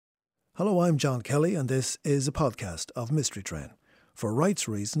Hello, I'm John Kelly, and this is a podcast of Mystery Train. For rights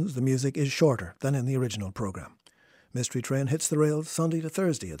reasons, the music is shorter than in the original programme. Mystery Train hits the rails Sunday to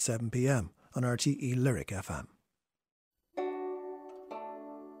Thursday at 7 p.m. on RTE Lyric FM.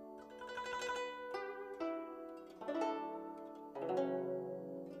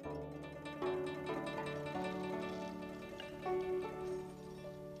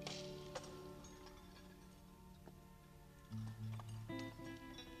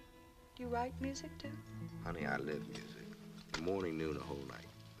 You write music too? Honey, I live music. Morning, noon, the whole night.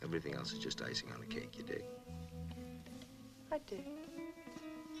 Everything else is just icing on the cake, you dig? I do.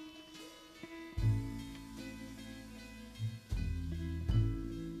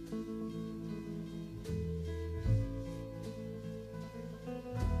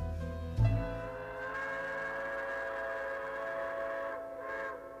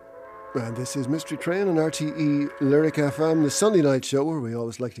 And this is Mystery Train on RTE Lyric FM, the Sunday night show where we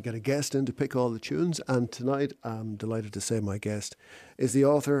always like to get a guest in to pick all the tunes. And tonight, I'm delighted to say my guest is the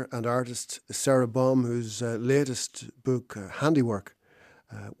author and artist Sara Baume, whose latest book, Handiwork,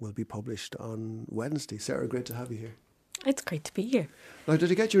 will be published on Wednesday. Sarah, great to have you here. It's great to be here. Now,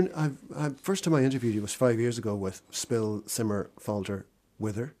 did I get you? First time I interviewed you was 5 years ago with Spill, Simmer, Falter,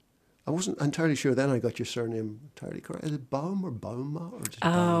 Wither. I wasn't entirely sure then I got your surname entirely correct. Is it Baum or Bauma? Or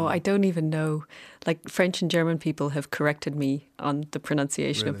Baum? I don't even know. Like, French and German people have corrected me on the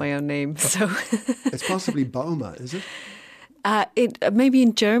pronunciation of my own name. So it's possibly Bauma, is it? Maybe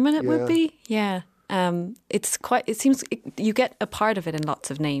in German it would be. Yeah. It's quite. It seems you get a part of it in lots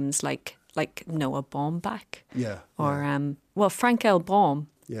of names, like Noah Baumbach. Yeah. Or Frank L. Baum.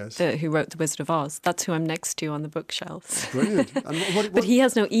 Yes. Who wrote The Wizard of Oz. That's who I'm next to on the bookshelves. Brilliant. And what, but he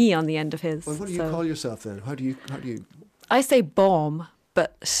has no E on the end of his. Well, what do you call yourself then? How do you? I say Baum,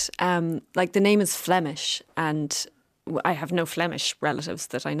 but the name is Flemish, and I have no Flemish relatives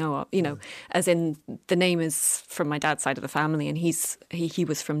that I know of. You know, as in the name is from my dad's side of the family, and he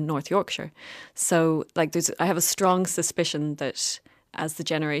was from North Yorkshire. So I have a strong suspicion that as the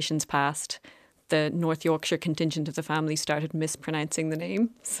generations passed, the North Yorkshire contingent of the family started mispronouncing the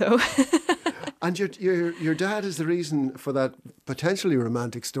name. So, and your dad is the reason for that potentially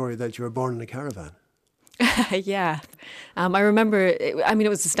romantic story that you were born in a caravan. Yeah, I remember. It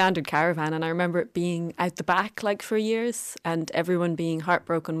was a standard caravan, and I remember it being out the back for years, and everyone being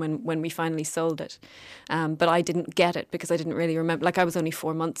heartbroken when we finally sold it. But I didn't get it because I didn't really remember. I was only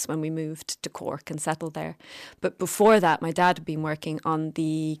 4 months when we moved to Cork and settled there. But before that, my dad had been working on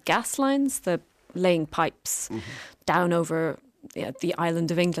the gas lines, laying pipes down over the island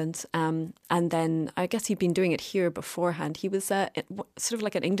of England. And then I guess he'd been doing it here beforehand. He was sort of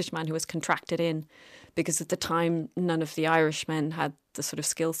like an Englishman who was contracted in because at the time none of the Irishmen had the sort of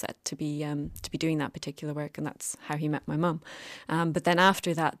skill set to be doing that particular work, and that's how he met my mum. But then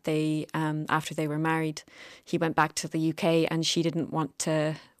after that, after they were married, he went back to the UK, and she didn't want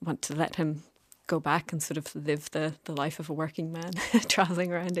to let him go back and sort of live the life of a working man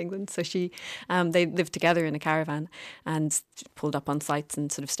travelling around England. So they lived together in a caravan and pulled up on sites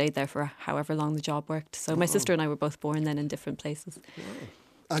and sort of stayed there for however long the job worked. So my sister and I were both born then in different places.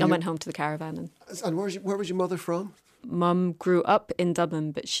 And I went home to the caravan. And where was your mother from? Mum grew up in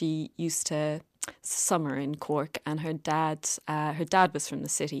Dublin, but she used to summer in Cork, and her dad was from the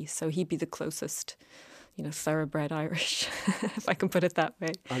city, so he'd be the closest thoroughbred Irish, if I can put it that way.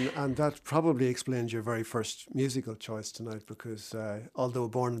 And that probably explains your very first musical choice tonight, because although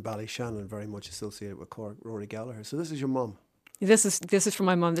born in Ballyshannon, very much associated with Cork, Rory Gallagher. So this is your mum. This is from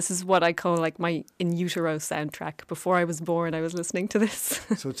my mum. This is what I call my in utero soundtrack. Before I was born, I was listening to this.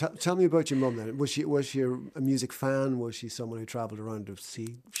 So tell me about your mum then. Was she a music fan? Was she someone who travelled around to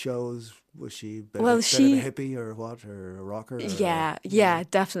see shows? Was she a bit of a hippie or what, or a rocker? Yeah,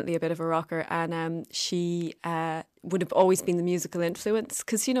 definitely a bit of a rocker. And she would have always been the musical influence,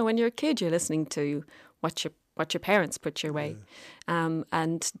 because when you're a kid, you're listening to what your parents put your way.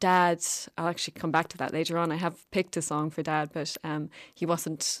 And Dad, I'll actually come back to that later on. I have picked a song for Dad, but he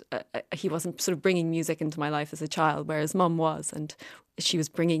wasn't sort of bringing music into my life as a child, whereas Mum was, and she was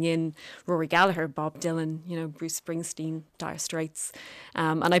bringing in Rory Gallagher, Bob Dylan, Bruce Springsteen, Dire Straits.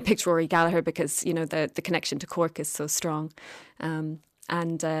 And I picked Rory Gallagher because, the connection to Cork is so strong.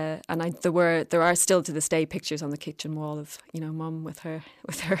 There are still to this day pictures on the kitchen wall of Mum with her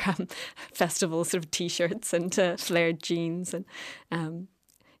festival sort of t-shirts and flared jeans and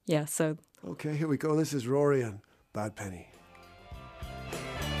so. Okay, here we go. This is Rory and Bad Penny.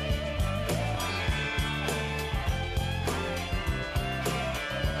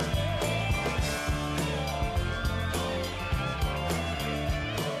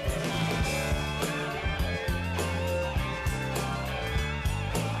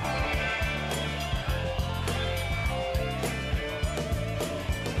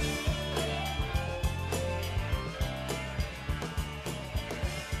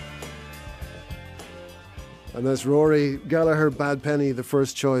 And that's Rory Gallagher, Bad Penny, the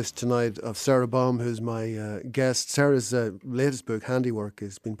first choice tonight of Sara Baume, who's my guest. Sarah's latest book, Handiwork,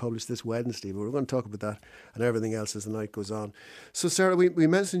 has been published this Wednesday, but we're going to talk about that and everything else as the night goes on. So, Sarah, we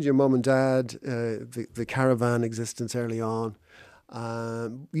mentioned your mum and dad, the caravan existence early on.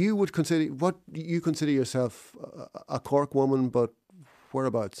 You would consider yourself a Cork woman, but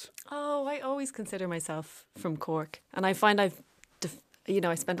whereabouts? Oh, I always consider myself from Cork, and I find I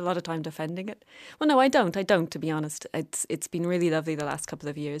spend a lot of time defending it. Well, no, I don't, to be honest. It's been really lovely the last couple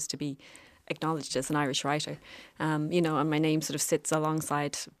of years to be acknowledged as an Irish writer. And my name sort of sits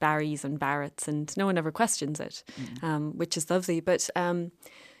alongside Barry's and Barrett's, and no one ever questions it, which is lovely. But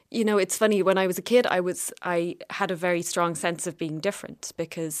it's funny, when I was a kid, I had a very strong sense of being different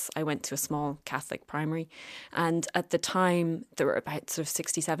because I went to a small Catholic primary, and at the time there were about sort of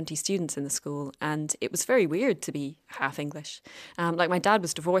 60, 70 students in the school, and it was very weird to be half English. Like, my dad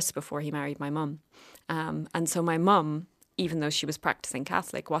was divorced before he married my mum, and so my mum, even though she was practicing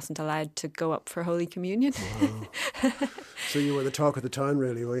Catholic, wasn't allowed to go up for Holy Communion. Wow. So you were the talk of the town,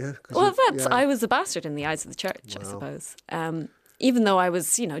 really, were you? Well, I was a bastard in the eyes of the church, wow. I suppose. Even though I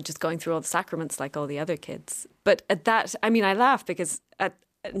was, just going through all the sacraments like all the other kids. But at that, I laugh because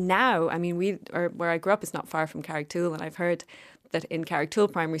where I grew up is not far from Carrigtwohill, and I've heard that in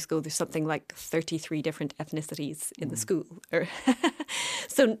Carrigtwohill Primary School there's something like 33 different ethnicities in the school.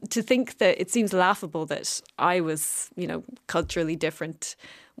 So to think that, it seems laughable that I was, culturally different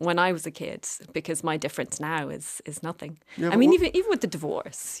when I was a kid, because my difference now is nothing. Yeah, even with the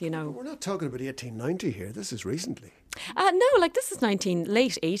divorce, We're not talking about 1890 here. This is recently. No, this is late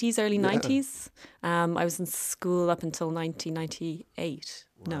 80s, early 90s. I was in school up until 1998.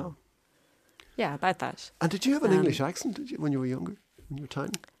 Wow. No. Yeah, about that. And did you have an English accent, when you were younger, when you were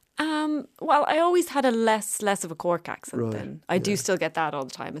tiny? Well, I always had a less of a Cork accent then. I do still get that all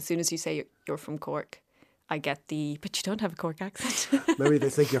the time. As soon as you say you're from Cork, I get but you don't have a Cork accent. Maybe they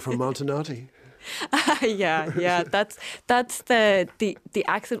think you're from Montanati. Yeah. That's the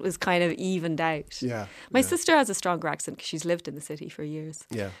accent was kind of evened out. Yeah. My sister has a stronger accent because she's lived in the city for years.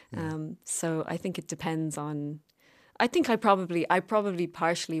 Yeah. So I think it depends on. I think I probably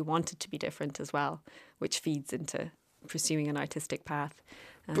partially wanted to be different as well, which feeds into pursuing an artistic path.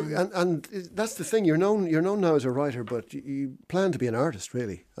 And that's the thing. You're known now as a writer, but you plan to be an artist,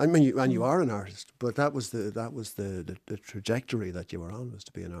 really. You are an artist. But that was the trajectory that you were on, was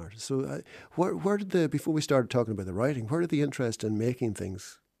to be an artist. So, where did before we started talking about the writing, where did the interest in making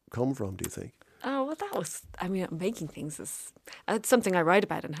things come from? Do you think? Oh well, that was. Making things it's something I write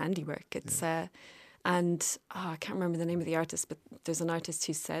about in Handiwork. It's and I can't remember the name of the artist, but there's an artist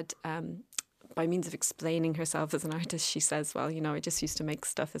who said. By means of explaining herself as an artist, she says, well, I just used to make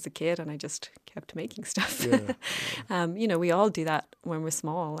stuff as a kid and I just kept making stuff. Yeah. We all do that when we're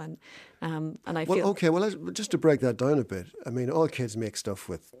small. And I feel... Okay, just to break that down a bit, all kids make stuff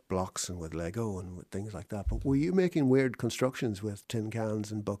with blocks and with Lego and with things like that. But were you making weird constructions with tin cans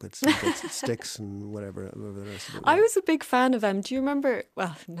and buckets and sticks and whatever the rest of it was? I was a big fan of them. Do you remember...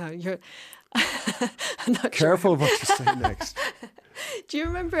 Well, no, you're... I'm not Careful what you say next. Do you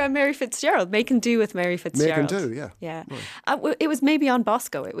remember Mary Fitzgerald? Make and Do with Mary Fitzgerald. Make and Do, yeah. Yeah. Right. It was maybe on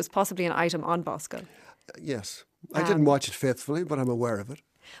Bosco. It was possibly an item on Bosco. Yes. I didn't watch it faithfully, but I'm aware of it.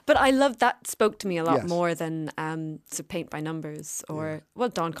 But I loved that. Spoke to me a lot more than Paint by Numbers or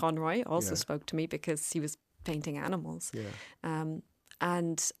Don Conroy also spoke to me because he was painting animals. Yeah.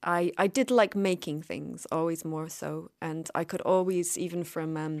 And I did like making things, always more so. And I could always, even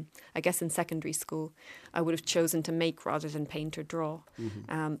from, I guess in secondary school, I would have chosen to make rather than paint or draw.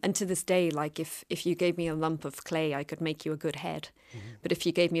 Mm-hmm. And to this day, like if you gave me a lump of clay, I could make you a good head. Mm-hmm. But if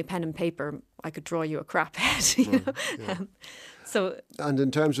you gave me a pen and paper, I could draw you a crap head. You know? Yeah. And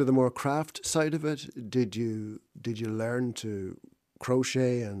in terms of the more craft side of it, did you learn to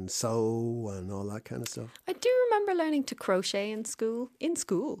crochet and sew and all that kind of stuff? I do remember learning to crochet in school.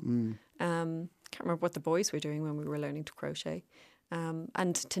 Can't remember what the boys were doing when we were learning to crochet,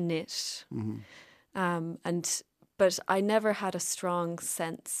 and to knit. Mm-hmm. But I never had a strong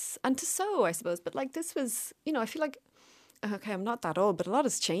sense, and to sew, I suppose. But like this was, I feel like, okay, I'm not that old, but a lot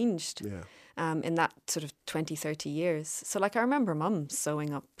has changed. Yeah. In that sort of 20, 30 years. So like I remember Mum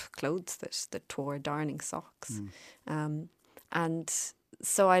sewing up clothes that tore, darning socks. And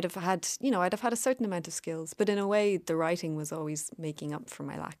so I'd have had a certain amount of skills, but in a way, the writing was always making up for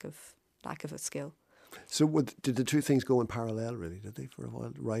my lack of a skill. So did the two things go in parallel, really? Did they, for a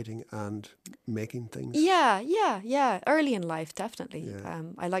while, writing and making things? Yeah. Early in life, definitely. Yeah.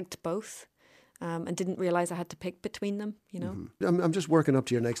 I liked both. and didn't realise I had to pick between them, you know. I'm just working up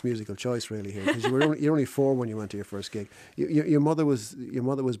to your next musical choice really here, because you're only 4 when you went to your first gig. Your mother was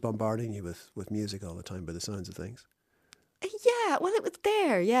bombarding you with music all the time by the sounds of things. Yeah, well, it was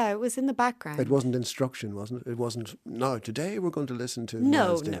there. Yeah, it was in the background. It wasn't instruction, wasn't it? It wasn't, no, today we're going to listen to No,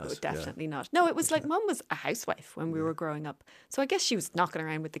 Miles Davis. definitely not. No, it was like Mum was a housewife when we were growing up. So I guess she was knocking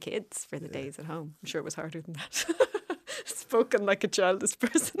around with the kids for the days at home. I'm sure it was harder than that. Spoken like a childish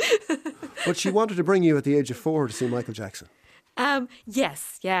person. But she wanted to bring you at the age of 4 to see Michael Jackson.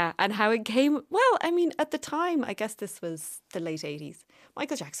 Yes, yeah. And how it came, well, I mean, at the time, I guess this was the late 80s.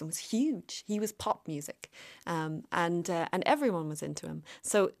 Michael Jackson was huge. He was pop music, and everyone was into him.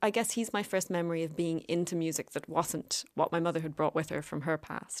 So I guess he's my first memory of being into music that wasn't what my mother had brought with her from her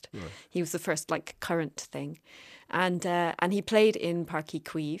past. Right. He was the first like current thing, and he played in Parky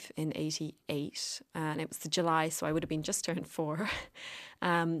Queeve in '88, and it was the July, so I would have been just turned 4.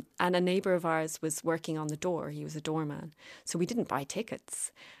 And a neighbour of ours was working on the door. He was a doorman, so we didn't buy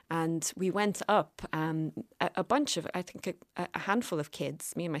tickets. And we went up, a bunch of, I think a handful of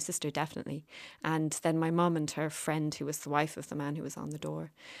kids, me and my sister definitely, and then my mum and her friend who was the wife of the man who was on the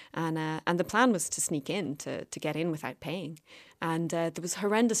door. And the plan was to sneak in, to get in without paying. And there was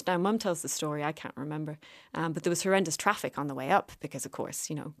horrendous, now Mum tells the story, I can't remember, but there was horrendous traffic on the way up because, of course,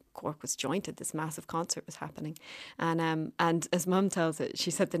 you know, Cork was jointed, this massive concert was happening. And as Mum tells it,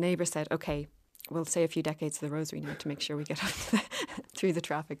 she said the neighbour said, okay, we'll say a few decades of the rosary now to make sure we get up through the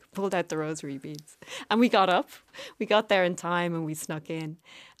traffic. Pulled out the rosary beads. And we got up. We got there in time and we snuck in.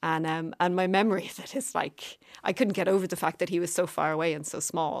 And my memory of it is like, I couldn't get over the fact that he was so far away and so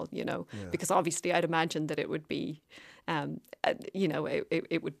small, you know, because obviously I'd imagined that it would be, you know,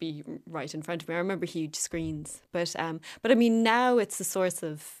 it would be right in front of me. I remember huge screens. But I mean, now it's a source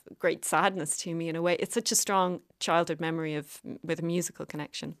of great sadness to me in a way. It's such a strong childhood memory with a musical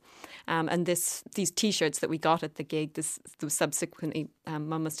connection. And these T-shirts that we got at the gig, this was subsequently,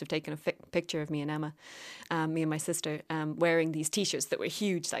 Mum must have taken a picture of me and Emma, me and my sister, wearing these T-shirts that were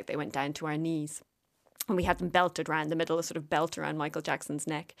huge, like they went down to our knees. And we had them belted around the middle, a sort of belt around Michael Jackson's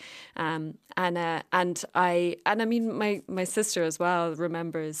neck. And I mean, my sister as well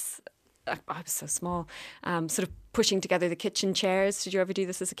remembers, I was so small, sort of pushing together the kitchen chairs. Did you ever do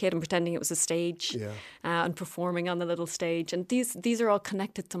this as a kid? And pretending it was a stage, and performing on the little stage. And these are all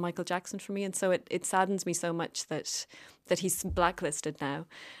connected to Michael Jackson for me. And so it saddens me so much that he's blacklisted now,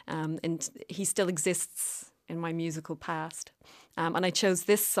 and he still exists in my musical past. And I chose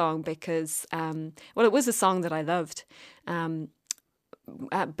this song because, well, it was a song that I loved.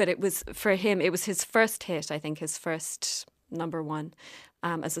 But it was, for him, it was his first hit, I think, his first number one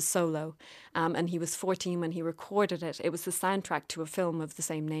as a solo. And he was 14 when he recorded it. It was the soundtrack to a film of the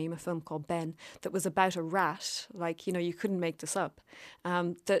same name, a film called Ben, that was about a rat. Like, you know, you couldn't make this up.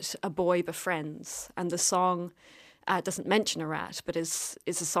 That a boy befriends. And the song doesn't mention a rat, but is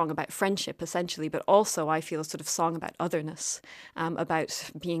a song about friendship, essentially, but also, I feel, a sort of song about otherness, about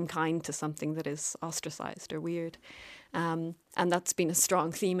being kind to something that is ostracised or weird. And that's been a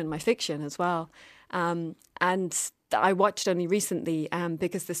strong theme in my fiction as well. And I watched only recently,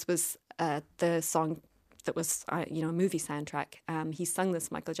 because this was the song that was, a movie soundtrack. He sung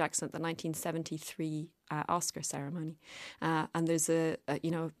this, Michael Jackson, at the 1973 Oscar ceremony. And there's a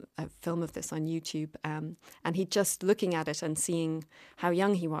film of this on YouTube. And he just looking at it and seeing how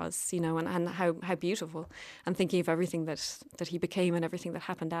young he was, you know, and how beautiful, and thinking of everything that he became and everything that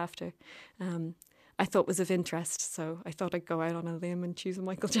happened after. I thought was of interest. So I thought I'd go out on a limb and choose a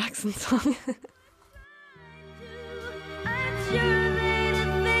Michael Jackson song.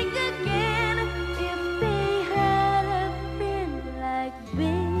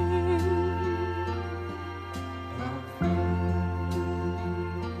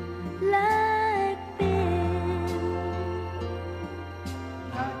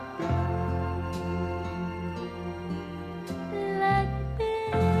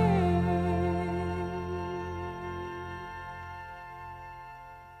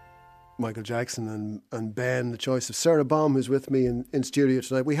 Michael Jackson and Ben, the choice of Sara Baume, who's with me in studio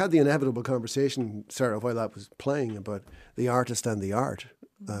tonight. We had the inevitable conversation, Sarah, while that was playing, about the artist and the art.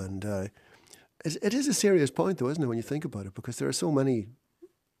 And it is a serious point, though, isn't it, when you think about it? Because there are so many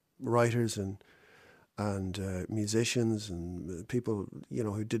writers and musicians and people, you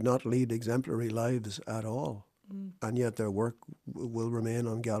know, who did not lead exemplary lives at all. And yet their work will remain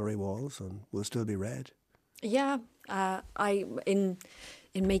on gallery walls and will still be read. Yeah.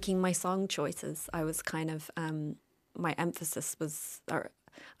 In making my song choices, I was kind of, my emphasis was,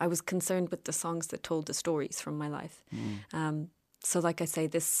 I was concerned with the songs that told the stories from my life. So like I say,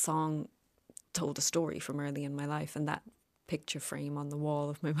 this song told a story from early in my life, and that picture frame on the wall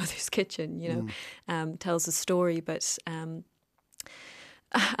of my mother's kitchen, tells a story. But and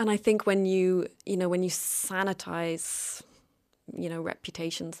I think when you sanitize,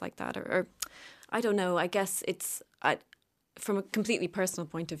 reputations like that, or I don't know, I guess from a completely personal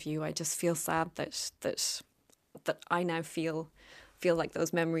point of view, I just feel sad that I now feel like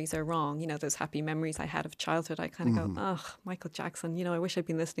those memories are wrong. Those happy memories I had of childhood. I kind of go, oh, Michael Jackson, I wish I'd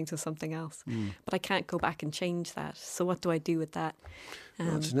been listening to something else. But I can't go back and change that. So what do I do with that?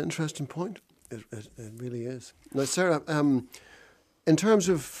 That's an interesting point. It really is. Now, Sarah, in terms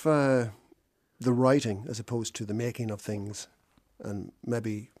of the writing as opposed to the making of things, and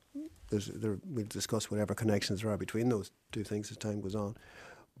maybe we'll discuss whatever connections there are between those two things as time goes on.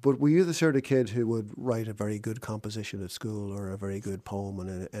 But were you the sort of kid who would write a very good composition at school or a very good poem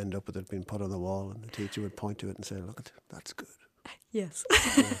and end up with it being put on the wall and the teacher would point to it and say, look, that's good? Yes.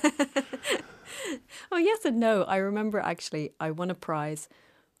 Yeah. Well, yes and no. I remember actually I won a prize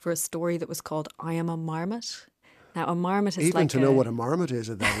for a story that was called I Am a Marmot. Now, a marmot is Even to know what a marmot is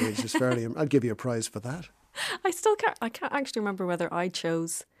at that age is fairly... I'd give you a prize for that. I can't actually remember whether I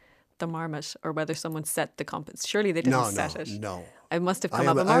chose the marmot or whether someone set the compass. Surely they didn't set it. No. It must have come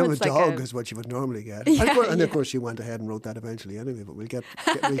up. I am a dog is what you would normally get. Of course she went ahead and wrote that eventually anyway, but we'll get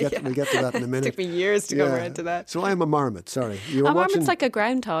to that in a minute. It took me years to go around to that. So I am a marmot, sorry. Marmot's like a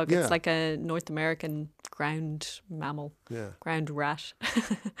groundhog. It's like a North American ground mammal, ground rat.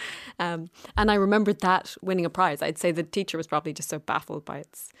 And I remembered that winning a prize. I'd say the teacher was probably just so baffled by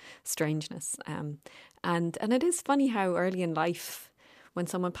its strangeness. And it is funny how early in life, when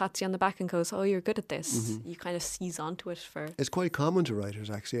someone pats you on the back and goes, oh, you're good at this, you kind of seize onto it for... It's quite common to writers,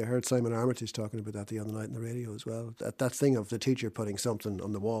 actually. I heard Simon Armitage talking about that the other night on the radio as well. That thing of the teacher putting something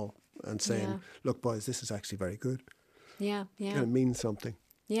on the wall and saying, look, boys, this is actually very good. Yeah. It kind of means something.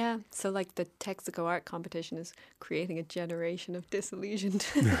 Yeah, so like the Texaco art competition is creating a generation of disillusioned,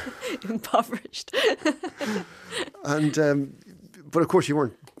 impoverished. And, but of course you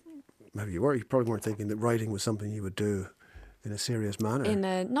weren't, maybe you were, you probably weren't thinking that writing was something you would do in a serious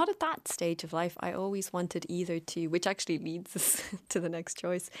manner. Not at that stage of life. I always wanted either to, which actually leads us to the next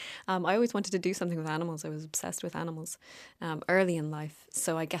choice. I always wanted to do something with animals. I was obsessed with animals early in life.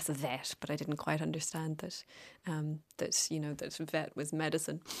 So I guess a vet, but I didn't quite understand that that vet was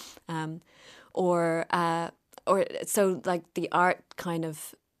medicine, or so like the art kind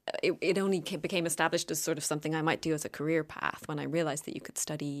of. It only became established as sort of something I might do as a career path when I realised that you could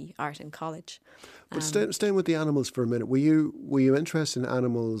study art in college. But staying with the animals for a minute, were you interested in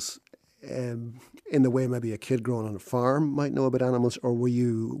animals in the way maybe a kid growing on a farm might know about animals, or were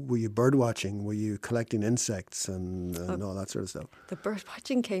you bird watching? Were you collecting insects and all that sort of stuff? The bird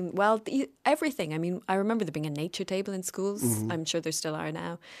watching came, everything. I mean, I remember there being a nature table in schools. I'm sure there still are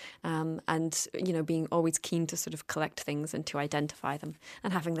now. And, being always keen to sort of collect things and to identify them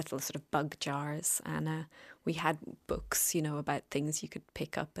and having little sort of bug jars. And we had books, about things you could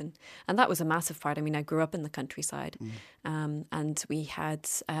pick up. And that was a massive part. I mean, I grew up in the countryside and we had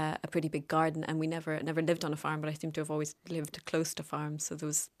a pretty big garden, and we never lived on a farm, but I seem to have always lived close to farms. So there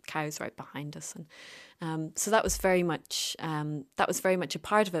was cows right behind us. And so that was very much a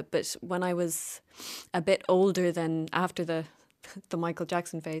part of it. But when I was a bit older than after the Michael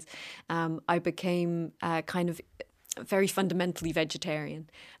Jackson phase, I became kind of very fundamentally vegetarian.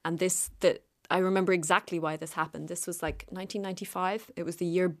 And I remember exactly why this happened. This was like 1995. It was the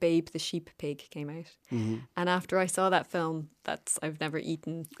year Babe the Sheep Pig came out. And after I saw that film, I've never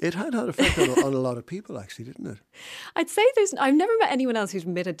eaten. It had an effect on a lot of people, actually, didn't it? I'd say I've never met anyone else who's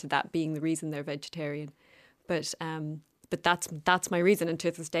admitted to that being the reason they're vegetarian. But that's my reason, and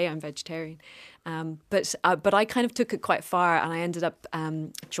to this day I'm vegetarian. But I kind of took it quite far, and I ended up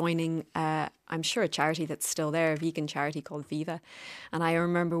joining, I'm sure, a charity that's still there, a vegan charity called Viva. And I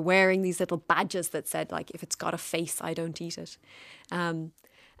remember wearing these little badges that said, like, if it's got a face, I don't eat it.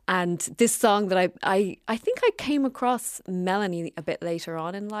 And this song that I think I came across Melanie a bit later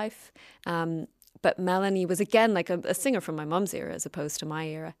on in life. But Melanie was, again, like a singer from my mum's era as opposed to my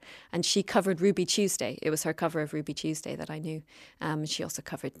era. And she covered Ruby Tuesday. It was her cover of Ruby Tuesday that I knew. She also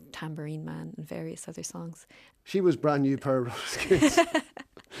covered Tambourine Man and various other songs. She was brand new pair of roller skates.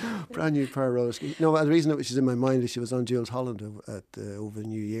 Brand new pair of roller skates. No, the reason that she's in my mind is she was on Jules Holland over the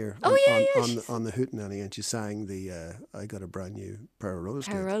New Year. On the Hootenanny, and she sang the I got a brand new pair of roller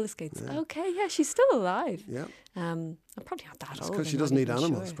skates. Pair of roller skates. Yeah. Okay, yeah, she's still alive. Yeah. I'm probably not that old. Because she doesn't eat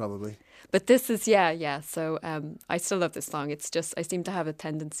animals, probably. But this is, yeah. So I still love this song. It's just, I seem to have a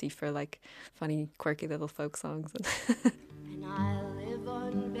tendency for like funny, quirky little folk songs. And I'll live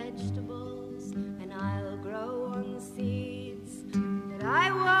on vegetables, and I'll grow on seeds, but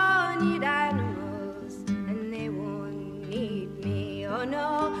I won't eat animals, and they won't need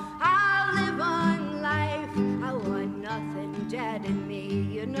I'll live on life. I want nothing dead in me,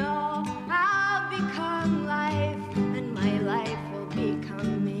 you know. I'll become life, and my life will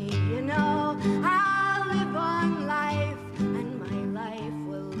become me, you know. I'll live on life, and my life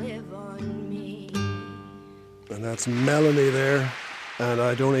will live on me. And that's Melanie there, and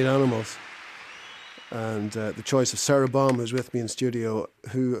I Don't Eat Animals. And the choice of Sara Baume, who's with me in studio,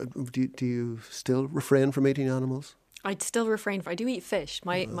 who do you still refrain from eating animals? I'd still refrain from. I do eat fish.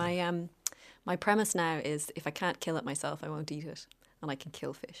 My premise now is if I can't kill it myself, I won't eat it, and I can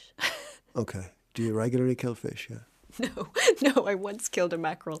kill fish. Okay. Do you regularly kill fish? Yeah. No. I once killed a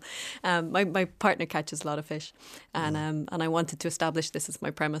mackerel. My partner catches a lot of fish, and I wanted to establish this as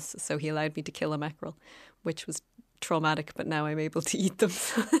my premise, so he allowed me to kill a mackerel, which was traumatic. But now I'm able to eat them.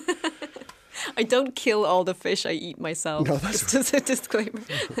 I don't kill all the fish I eat myself. No, that's just as a disclaimer.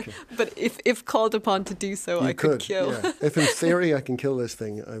 Okay. But if called upon to do so, I could kill. Yeah. If in theory I can kill this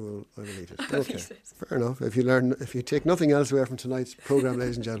thing, I will eat it. Okay, fair enough. If you take nothing else away from tonight's programme,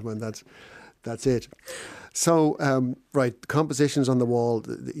 ladies and gentlemen, that's it. So, right, compositions on the wall.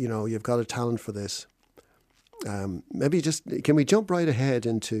 You know, you've got a talent for this. Maybe can we jump right ahead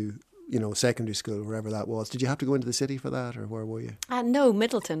into, you know, secondary school, wherever that was? Did you have to go into the city for that, or where were you? No,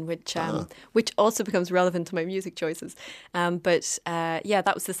 Middleton, which also becomes relevant to my music choices. But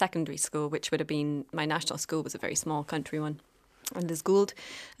that was the secondary school, which would have been, my national school was a very small country one, and Liz Gould.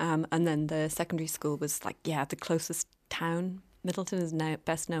 And then the secondary school was the closest town. Middleton is now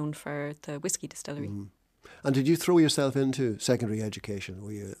best known for the whiskey distillery. Mm. And did you throw yourself into secondary education?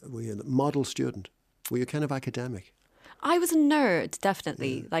 Were you a model student? Were you kind of academic? I was a nerd,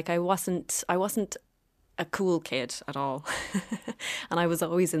 definitely. Yeah. I wasn't a cool kid at all. And I was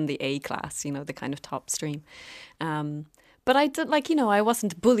always in the A class, you know, the kind of top stream. But I did, I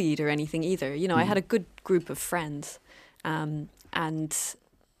wasn't bullied or anything either. You know, I had a good group of friends. And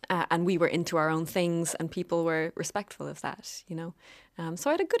we were into our own things, and people were respectful of that, you know.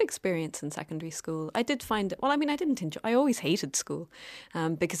 So I had a good experience in secondary school. I did find, I didn't enjoy, I always hated school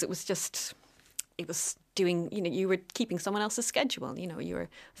because it was doing, you know, you were keeping someone else's schedule, you know, you were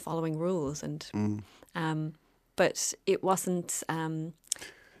following rules but it wasn't...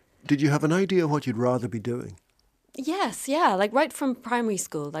 Did you have an idea of what you'd rather be doing? Yes, yeah, right from primary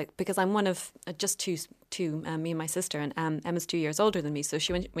school, because I'm one of just two, me and my sister, and Emma's 2 years older than me. So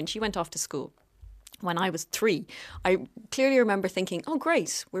when she went off to school, when I was 3, I clearly remember thinking, oh,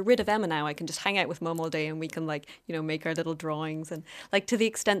 great, we're rid of Emma now. I can just hang out with Mum all day, and we can, make our little drawings. And, to the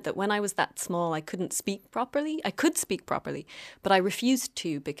extent that when I was that small, I couldn't speak properly. I could speak properly, but I refused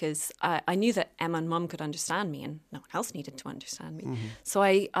to because I knew that Emma and Mum could understand me, and no one else needed to understand me. Mm-hmm. So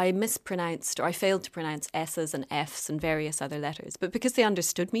I mispronounced, or I failed to pronounce S's and F's and various other letters. But because they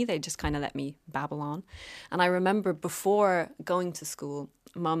understood me, they just kind of let me babble on. And I remember before going to school,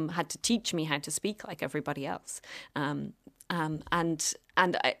 Mum had to teach me how to speak like everybody else. And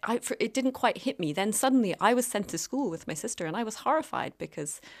it didn't quite hit me. Then suddenly I was sent to school with my sister, and I was horrified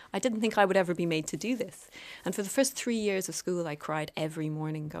because I didn't think I would ever be made to do this. And for the first 3 years of school, I cried every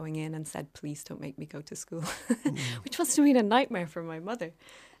morning going in and said, please don't make me go to school, which must have been a nightmare for my mother.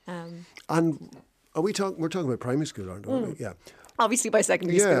 And we're talking about primary school, aren't we? Yeah. Obviously by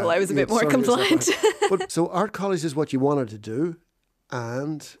secondary school, I was a bit more compliant. But so art college is what you wanted to do.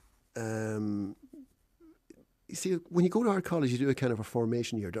 And you see, when you go to art college, you do a kind of a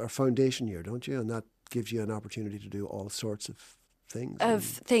formation year, or foundation year, don't you? And that gives you an opportunity to do all sorts of things.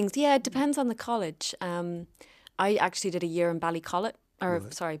 Yeah, it depends on the college. I actually did a year in Ballyfermot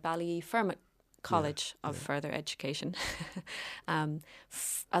College of Further Education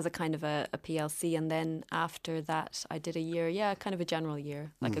as a kind of a PLC. And then after that, I did a year, kind of a general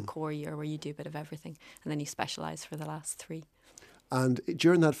year, like a core year where you do a bit of everything. And then you specialise for the last 3. And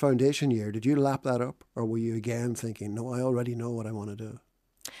during that foundation year, did you lap that up, or were you again thinking, no, I already know what I want to do?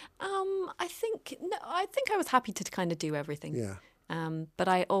 I think I was happy to kind of do everything. Yeah. But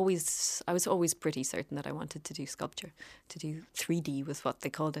I was always pretty certain that I wanted to do sculpture. To do 3D was what they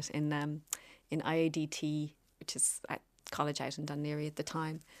called it in IADT, which is at college out in Dunleary at the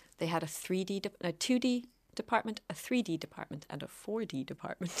time. They had a 2D department, a 3D department, and a 4D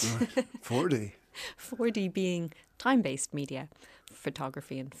department. Right. 4D. 4D being time-based media,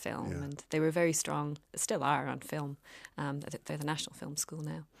 photography and film, and they were very strong, still are on film. They're the National Film School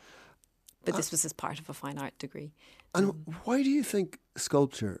now. But this was as part of a fine art degree. And why do you think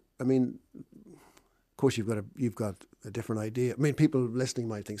sculpture? I mean, of course, you've got a different idea. I mean, people listening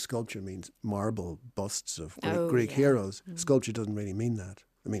might think sculpture means marble busts of Greek heroes. Mm. Sculpture doesn't really mean that.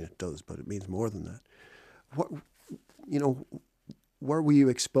 I mean, it does, but it means more than that. Where were you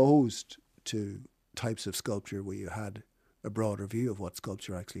exposed to types of sculpture where you had a broader view of what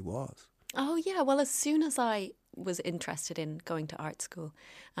sculpture actually was. Oh, yeah. Well, as soon as I was interested in going to art school,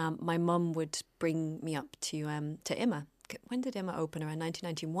 my mum would bring me up to IMA. When did IMA open? Around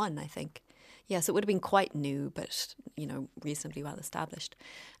 1991, I think. Yes, it would have been quite new, but, reasonably well established.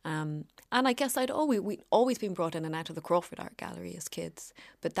 And I guess we'd always been brought in and out of the Crawford Art Gallery as kids,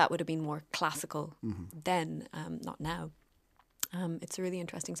 but that would have been more classical then, not now. It's a really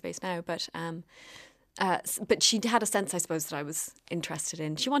interesting space now, but she had a sense, I suppose, that I was interested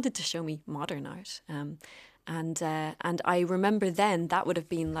in. She wanted to show me modern art, and I remember then that would have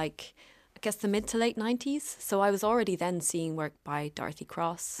been like, I guess, the mid to late 90s. So I was already then seeing work by Dorothy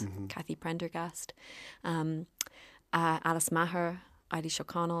Cross, Cathy Prendergast, Alice Maher, Eilish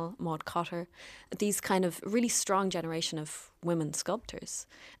O'Connell, Maud Cotter, these kind of really strong generation of women sculptors.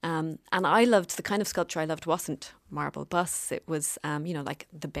 And I loved, the kind of sculpture I loved wasn't marble busts. It was, like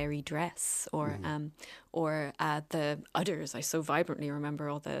the berry dress or the udders. I so vibrantly remember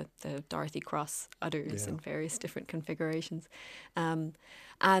all the Dorothy Cross udders in various different configurations.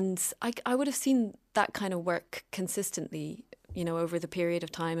 And I would have seen that kind of work consistently, over the period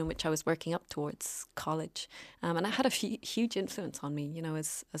of time in which I was working up towards college. And it had a huge influence on me,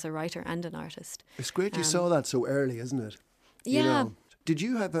 as a writer and an artist. It's great you saw that so early, isn't it? Yeah. Did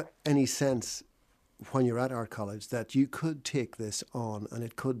you have any sense when you're at art college that you could take this on and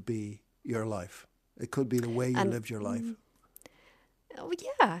it could be your life? It could be the way you lived your life? Oh,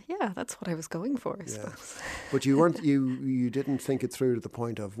 yeah, that's what I was going for, I suppose. But you weren't, you didn't think it through to the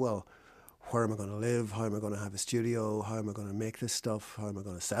point of, well, where am I going to live? How am I going to have a studio? How am I going to make this stuff? How am I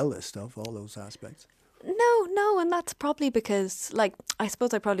going to sell this stuff? All those aspects. No, and that's probably because, I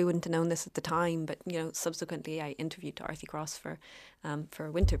suppose I probably wouldn't have known this at the time, but, subsequently I interviewed Dorothy Cross for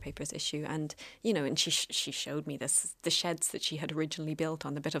a Winter Papers issue, and, and she showed me the sheds that she had originally built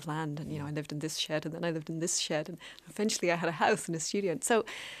on the bit of land, and, I lived in this shed, and then I lived in this shed, and eventually I had a house and a studio. And so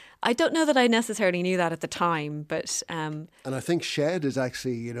I don't know that I necessarily knew that at the time, but... And I think shed is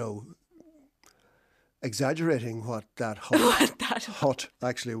actually, exaggerating what that hut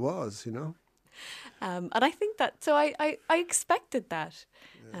actually was, And I think that, so I expected that.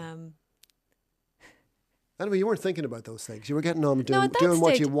 Yeah. Anyway, you weren't thinking about those things. You were getting on doing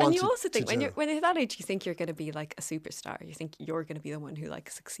what you wanted. And you also think, when you're at that age, you think you're going to be like a superstar. You think you're going to be the one who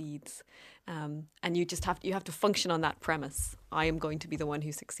succeeds. And you just have to function on that premise. I am going to be the one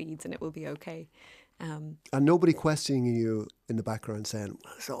who succeeds and it will be okay. And nobody questioning you in the background saying,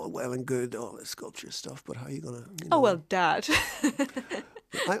 well, it's all well and good, all this sculpture stuff, but how are you going to... Oh, well, Dad.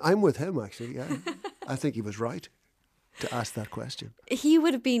 I'm with him, actually, yeah. I think he was right to ask that question. He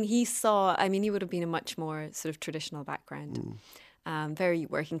would have been a much more sort of traditional background. Very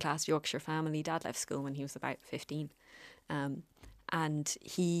working class Yorkshire family. Dad left school when he was about 15. And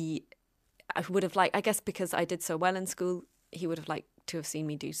I would have I guess because I did so well in school, he would have liked to have seen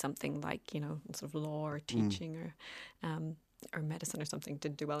me do something like, sort of law or teaching or medicine or something.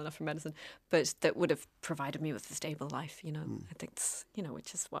 Didn't do well enough for medicine, but that would have provided me with a stable life, I think it's,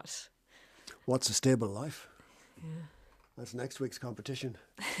 which is what... What's a stable life? Yeah. That's next week's competition.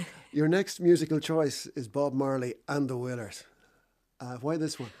 Your next musical choice is Bob Marley and the Wailers. Why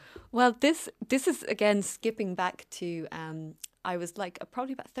this one? Well, this is, again, skipping back to... I was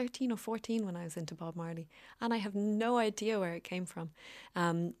probably about 13 or 14 when I was into Bob Marley, and I have no idea where it came from.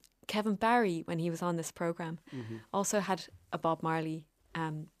 Kevin Barry, when he was on this programme, also had a Bob Marley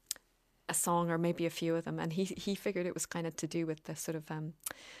a song, or maybe a few of them, and he figured it was kind of to do with the sort of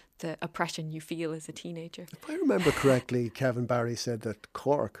the oppression you feel as a teenager. If I remember correctly, Kevin Barry said that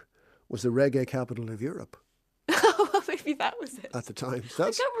Cork was the reggae capital of Europe. Well, maybe that was it. At the time.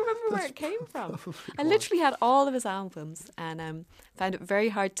 I don't remember where it came from. I literally had all of his albums and found it very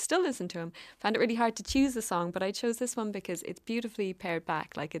hard to still listen to him. Found it really hard to choose a song, but I chose this one because it's beautifully pared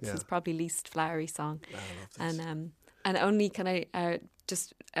back. It's his probably least flowery song. I love this. And only I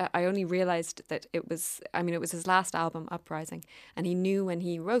only realised that it was his last album, Uprising, and he knew when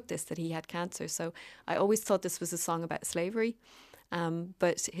he wrote this that he had cancer. So I always thought this was a song about slavery.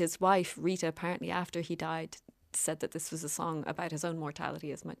 But his wife, Rita, apparently after he died, said that this was a song about his own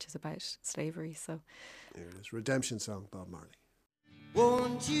mortality as much as about slavery. So here it is, redemption song, Bob Marley.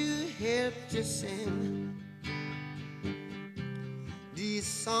 Won't you help to sing these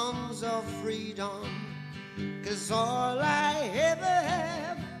songs of freedom? 'Cause all I ever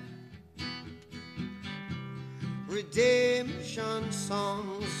have, redemption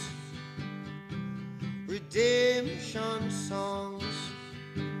songs, redemption songs.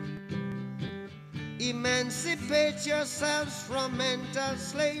 Emancipate yourselves from mental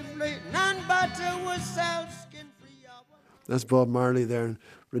slavery. None but ourselves can free our... That's Bob Marley there, in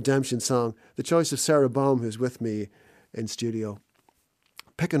Redemption Song. The choice of Sara Baume, who's with me in studio,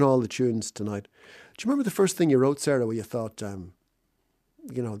 picking all the tunes tonight. Do you remember the first thing you wrote, Sarah, where you thought,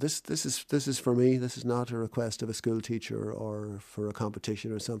 this is for me. This is not a request of a school teacher or for a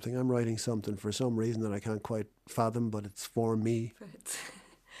competition or something. I'm writing something for some reason that I can't quite fathom, but it's for me.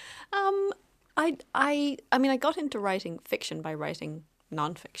 I got into writing fiction by writing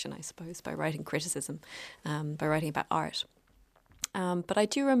non-fiction, I suppose, by writing criticism, by writing about art. But I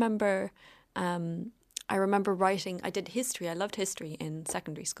do remember, I remember writing, I did history. I loved history in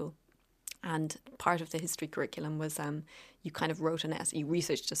secondary school. And part of the history curriculum was you kind of wrote an essay, you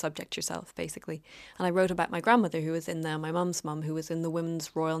researched a subject yourself, basically. And I wrote about my grandmother, who was in my mum's mum, who was in the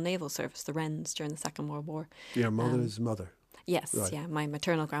Women's Royal Naval Service, the Wrens, during the Second World War. Your mother's mother? Yes, right. Yeah, my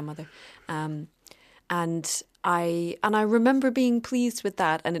maternal grandmother. And I remember being pleased with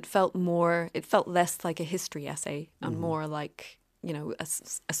that, and it felt less like a history essay and more like,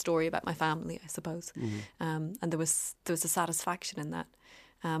 a story about my family, I suppose. And there was a satisfaction in that.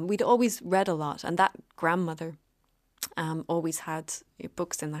 We'd always read a lot, and that grandmother always had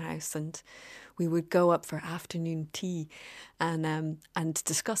books in the house, and we would go up for afternoon tea and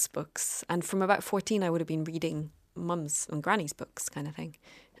discuss books. And from about 14, I would have been reading mum's and granny's books, kind of thing.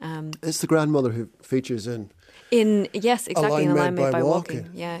 It's the grandmother who features in yes, exactly, in A Line Made by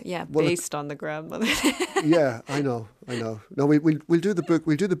Walking. Well, based on the grandmother. Yeah, I know. No, we'll do the book.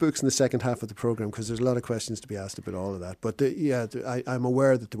 We'll do the books in the second half of the programme, because there's a lot of questions to be asked about all of that. But I'm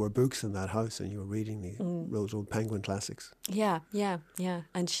aware that there were books in that house, and you were reading those old Penguin classics. Yeah.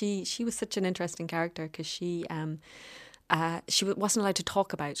 And she was such an interesting character, because she wasn't allowed to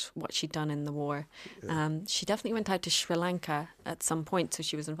talk about what she'd done in the war. Yeah. She definitely went out to Sri Lanka at some point, so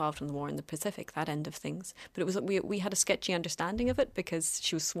she was involved in the war in the Pacific, that end of things. But it was we had a sketchy understanding of it because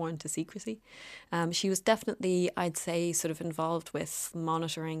she was sworn to secrecy. She was definitely, I'd say, sort of involved with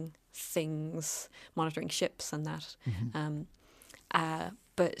monitoring things, monitoring ships and that. And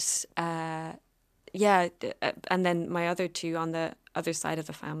then my other two on the other side of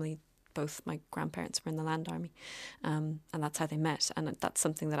the family, both my grandparents were in the Land Army, and that's how they met. And that's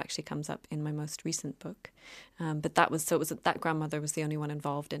something that actually comes up in my most recent book. But that grandmother was the only one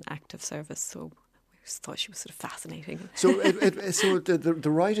involved in active service, so I just thought she was sort of fascinating. So, the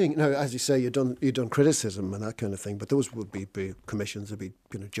writing now, as you say, you've done criticism and that kind of thing, but those would be commissions, would be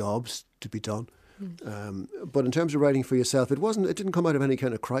jobs to be done. But in terms of writing for yourself, it didn't come out of any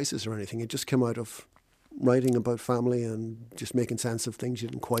kind of crisis or anything. It just came out of writing about family and just making sense of things you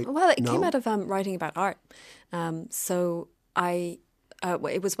didn't quite know. Well, it came out of writing about art. It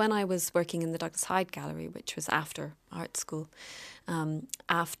was when I was working in the Douglas Hyde Gallery, which was after art school,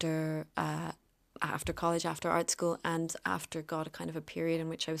 after college, after art school, and after a kind of a period in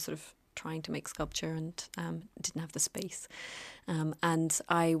which I was sort of trying to make sculpture and didn't have the space. And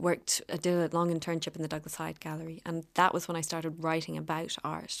I did a long internship in the Douglas Hyde Gallery, and that was when I started writing about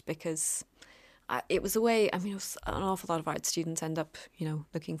art, because it was a way, an awful lot of art students end up,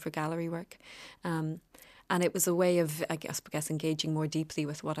 looking for gallery work. And it was a way of, I guess, engaging more deeply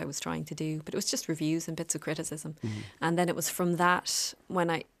with what I was trying to do. But it was just reviews and bits of criticism. And then it was from that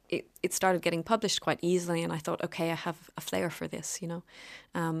when it started getting published quite easily, and I thought, okay, I have a flair for this,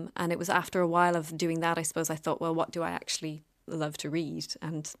 And it was after a while of doing that, I suppose, I thought, well, what do I actually love to read?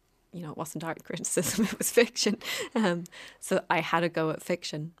 And, it wasn't art criticism, it was fiction. So I had a go at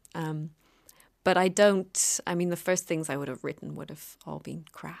fiction. But the first things I would have written would have all been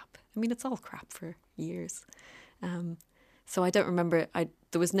crap. It's all crap for years. So I don't remember,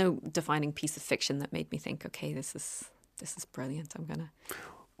 there was no defining piece of fiction that made me think, okay, this is brilliant, I'm going to...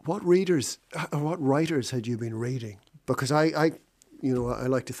 What writers had you been reading? Because I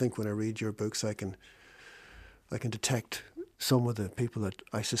like to think when I read your books, I can detect some of the people that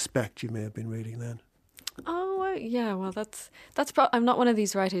I suspect you may have been reading then. Oh, yeah, well, I'm not one of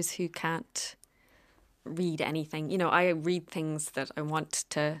these writers who can't read anything. I read things that I want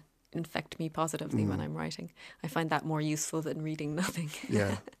to infect me positively when I'm writing. I find that more useful than reading nothing.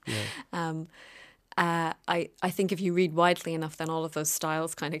 Yeah. I think if you read widely enough, then all of those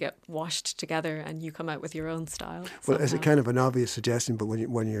styles kind of get washed together and you come out with your own style. Well, it's a kind of an obvious suggestion, but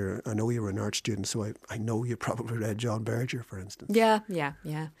I know you were an art student, so I know you probably read John Berger, for instance. Yeah.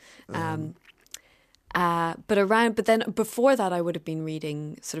 But then before that, I would have been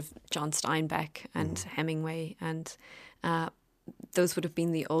reading sort of John Steinbeck and Hemingway, and those would have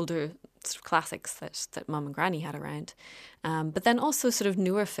been the older sort of classics that Mum and Granny had around. But then also sort of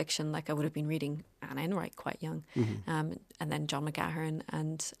newer fiction, like I would have been reading Anne Enright quite young, and then John McGahern.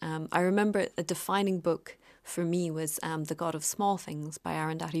 And I remember a defining book for me was The God of Small Things by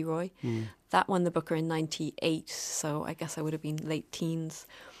Arundhati Roy. That won the Booker in 98, so I guess I would have been late teens.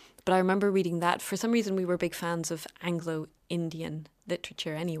 But I remember reading that. For some reason, we were big fans of Anglo-Indian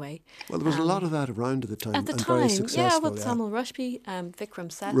literature anyway. Well, there was a lot of that around at the time. At the and time, very successful. with Samuel Rushdie,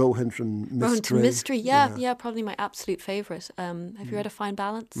 Vikram Seth. Rohinton Mystery. Mystery, yeah, probably my absolute favourite. Have you read A Fine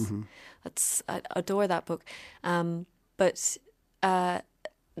Balance? I adore that book. But the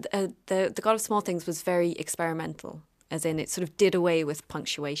God of Small Things was very experimental, as in it sort of did away with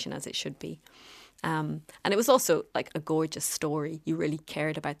punctuation as it should be. And it was also like a gorgeous story. You really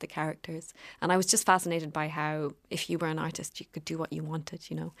cared about the characters. And I was just fascinated by how, if you were an artist, you could do what you wanted,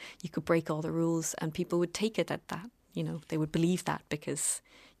 you know. You could break all the rules and people would take it at that. You know, they would believe that because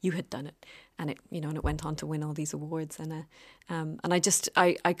you had done it. And it went on to win all these awards. And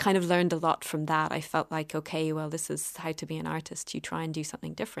I kind of learned a lot from that. I felt like, okay, well, this is how to be an artist. You try and do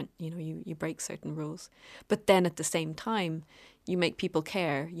something different. You know, you break certain rules. But then at the same time, you make people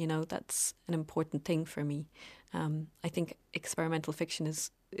care. You know, that's an important thing for me. I think experimental fiction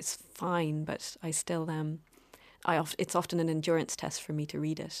is fine, but I still it's often an endurance test for me to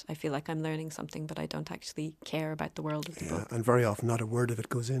read it. I feel like I'm learning something, but I don't actually care about the world of the book. And very often not a word of it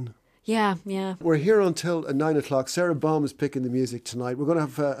goes in. Yeah. We're here until 9 o'clock. Sara Baume is picking the music tonight. We're going to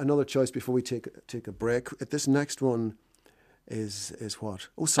have another choice before we take a break. This next one is what?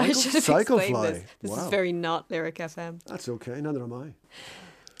 Oh, Cycle Fly. This wow. is very not Lyric FM. That's okay. Neither am I.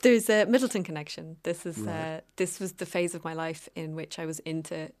 There's a Middleton connection. This is Right. this was the phase of my life in which I was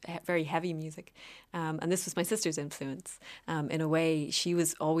into very heavy music, and this was my sister's influence. In a way, she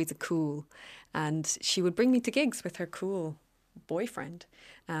was always a cool, and she would bring me to gigs with her cool boyfriend,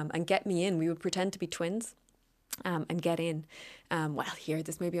 and get me in. We would pretend to be twins. And get in.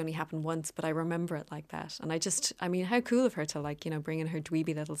 This maybe only happened once, but I remember it like that. And how cool of her to bring in her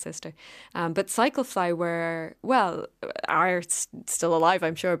dweeby little sister. But Cyclefly are still alive,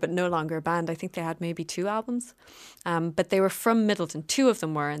 I'm sure, but no longer a band. I think they had maybe 2 albums. But they were from Middleton. 2 of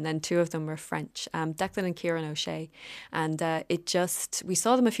them were, and then 2 of them were French. Declan and Kieran O'Shea. And we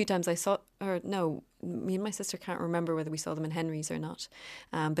saw them a few times. Me and my sister can't remember whether we saw them in Henry's or not.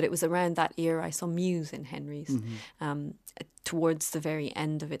 But it was around that era I saw Muse in Henry's, towards the very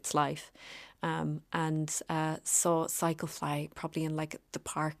end of its life. And saw Cyclefly probably in the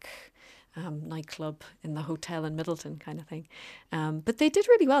Park nightclub in the hotel in Middleton kind of thing. But they did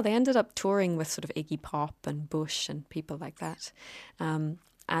really well. They ended up touring with sort of Iggy Pop and Bush and people like that. And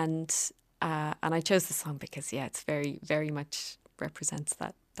I chose the song because, it's very, very much represents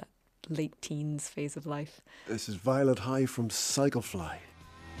that late teens phase of life. This is Violet High from Cyclefly.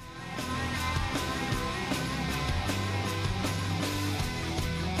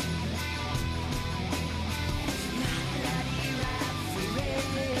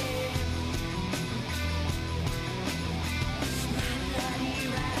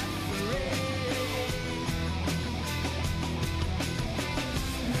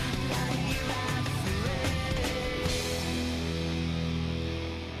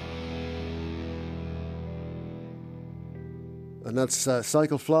 And that's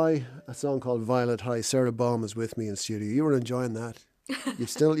Cyclefly, a song called Violet High. Sara Baume is with me in studio. You were enjoying that. You've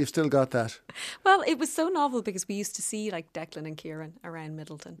still got that. Well, it was so novel because we used to see Declan and Kieran around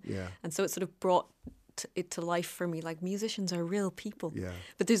Middleton. Yeah. And so it sort of brought it to life for me. Musicians are real people. Yeah.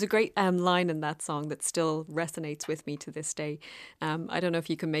 But there's a great line in that song that still resonates with me to this day. I don't know if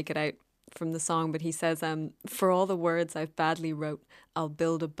you can make it out from the song, but he says, for all the words I've badly wrote, I'll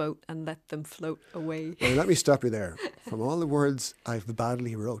build a boat and let them float away. Well, let me stop you there. From all the words I've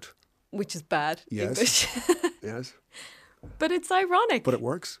badly wrote. Which is bad Yes. English. Yes. But it's ironic. But it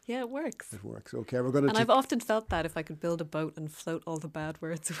works. Yeah, it works. It works. Okay, we're going to... And I've often felt that if I could build a boat and float all the bad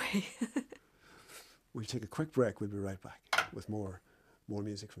words away. We'll take a quick break. We'll be right back with more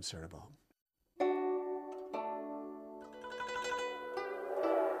music from Sara Baume.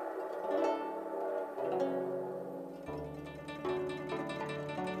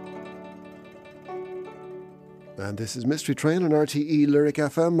 And this is Mystery Train on RTE Lyric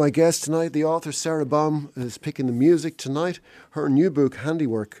FM. My guest tonight, the author Sara Baume, is picking the music tonight. Her new book,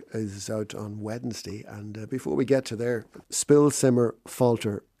 Handiwork, is out on Wednesday. And before we get to there, Spill, Simmer,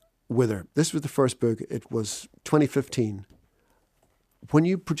 Falter, Wither. This was the first book. It was 2015. When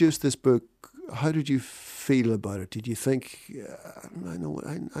you produced this book, how did you feel about it? Did you think, I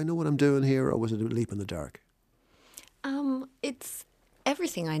know what I'm doing here, or was it a leap in the dark? It's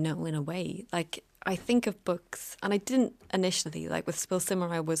everything I know in a way. I think of books, and I didn't initially, with Spill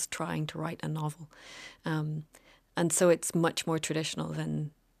Simmer, I was trying to write a novel. And so it's much more traditional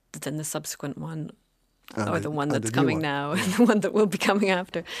than the subsequent one, or the one that's coming now, and the one that will be coming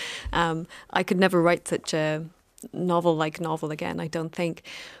after. I could never write such a novel again, I don't think.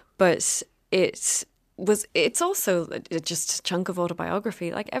 But it it's also just a chunk of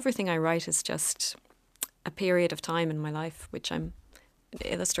autobiography. Like everything I write is just a period of time in my life, which I'm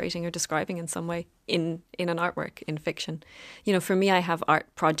illustrating or describing in some way in an artwork, in fiction. You know, for me, I have art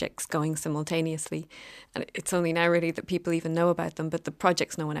projects going simultaneously, and it's only now really that people even know about them, but the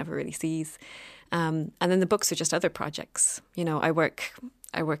projects no one ever really sees. And then the books are just other projects. You know, I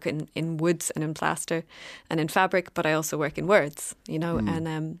work in woods and in plaster and in fabric, but I also work in words, you know,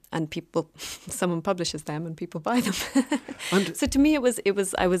 and people, someone publishes them and people buy them. So to me,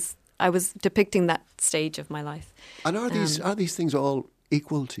 I was depicting that stage of my life. And are these things all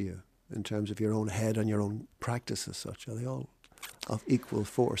equal to you in terms of your own head and your own practice as such? Are they all of equal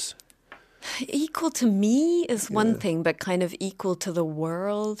force? Equal to me is one thing, but kind of equal to the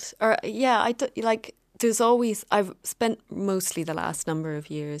world. Or there's always, I've spent mostly the last number of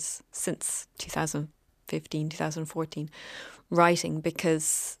years since 2015, 2014 writing,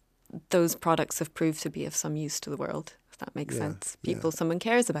 because those products have proved to be of some use to the world, if that makes sense. Someone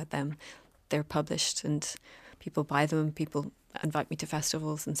cares about them. They're published and people buy them and people invite me to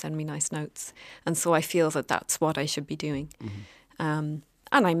festivals and send me nice notes. And so I feel that that's what I should be doing. And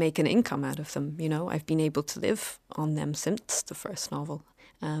I make an income out of them, you know. I've been able to live on them since the first novel.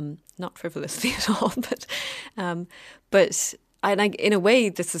 Not frivolously at all, but in a way,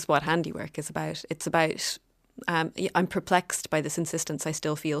 this is what handiwork is about. It's about, I'm perplexed by this insistence I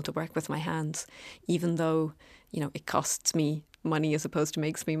still feel to work with my hands, even though, you know, it costs me money as opposed to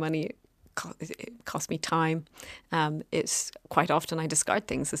makes me money. It costs me time. It's quite often I discard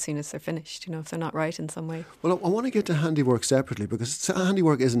things as soon as they're finished, you know, if they're not right in some way. Well, I want to get to handiwork separately, because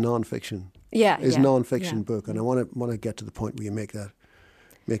handiwork is non-fiction. Is a non-fiction book, and I want to get to the point where you make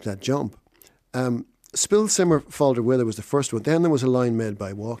that jump. Spill, Simmer, Falter, Wither was the first one. Then there was A Line Made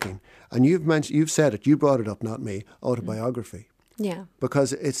by Walking, and you've said it. You brought it up, not me. Autobiography. Yeah.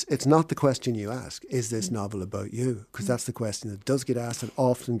 Because it's not the question you ask, is this novel about you? Because that's the question that does get asked and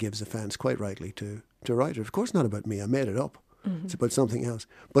often gives offence, quite rightly, to a writer. Of course not about me, I made it up. It's about something else.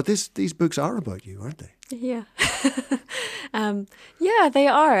 But these books are about you, aren't they? Yeah. Yeah, they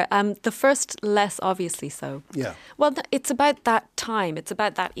are. The first less obviously so. Yeah. Well, it's about that time. It's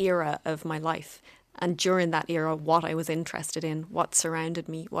about that era of my life. And during that era, what I was interested in, what surrounded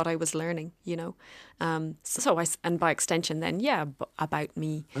me, what I was learning, you know. And by extension then, about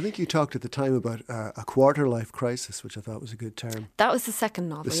me. I think you talked at the time about a quarter life crisis, which I thought was a good term. That was the second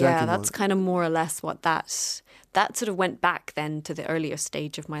novel, That's kind of more or less what that sort of went back then to the earlier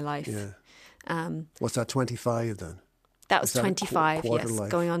stage of my life. Yeah. What's that, 25 then? That was Is that 25, quarter yes,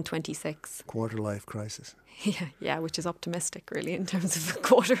 life? Going on 26. Quarter life crisis. Yeah, which is optimistic, really, in terms of a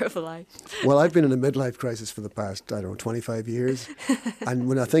quarter of a life. Well, I've been in a midlife crisis for the past, 25 years. And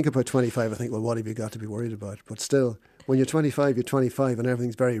when I think about 25, I think, well, what have you got to be worried about? But still, when you're 25 and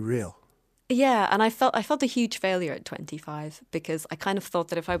everything's very real. Yeah, and I felt a huge failure at 25, because I kind of thought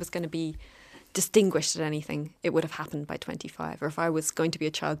that if I was going to be distinguished at anything, it would have happened by 25. Or if I was going to be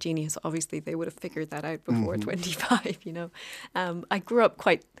a child genius, obviously they would have figured that out before 25, you know. I grew up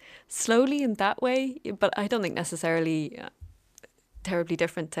quite slowly in that way, but I don't think necessarily terribly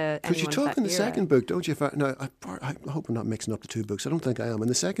different to anyone. Because you talk in the second book, don't you? I hope I'm not mixing up the two books. I don't think I am. In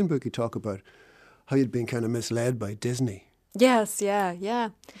the second book, you talk about how you'd been kind of misled by Disney. Yes, yeah.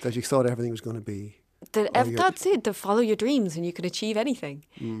 That you thought everything was going to be... That's it, to follow your dreams and you can achieve anything.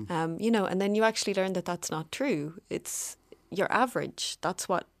 You know, and then you actually learn that that's not true. You're average. That's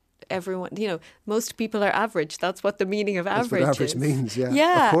what everyone, you know, most people are average. That's what the meaning of average is. That's what average means,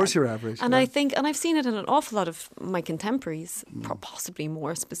 yeah. Of course you're average. And I think, and I've seen it in an awful lot of my contemporaries, possibly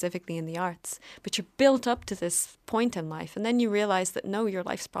more specifically in the arts, but you're built up to this point in life and then you realise that no, your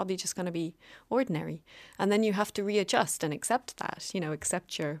life's probably just going to be ordinary. And then you have to readjust and accept that, you know,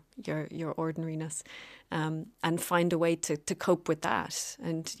 accept your ordinariness. And find a way to cope with that,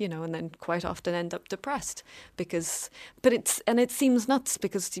 and you know, and then quite often end up depressed but it seems nuts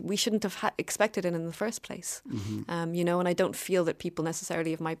because we shouldn't have expected it in the first place, you know. And I don't feel that people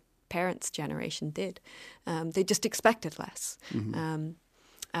necessarily of my parents' generation did. They just expected less.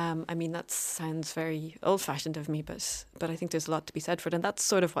 I mean, that sounds very old-fashioned of me, but I think there's a lot to be said for it, and that's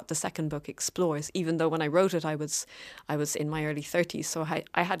sort of what the second book explores. Even though when I wrote it, I was in my early 30s, so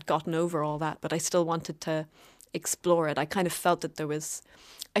I had gotten over all that, but I still wanted to explore it. I kind of felt that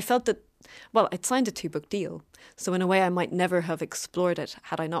I'd signed a 2-book deal, so in a way I might never have explored it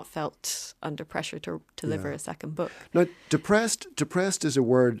had I not felt under pressure to deliver a second book. Now, depressed is a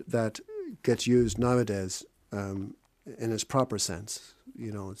word that gets used nowadays in its proper sense.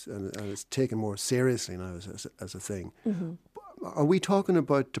 You know, and it's taken more seriously now as a thing. Are we talking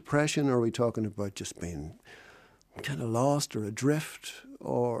about depression, or are we talking about just being kind of lost or adrift,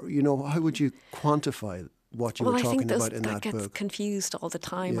 or how would you quantify what you were talking about in that gets book? confused all the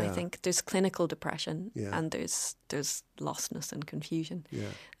time. I Yeah. think there's clinical depression, Yeah. and there's lostness and confusion,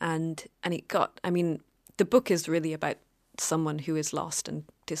 Yeah. and it got. I mean, the book is really about someone who is lost and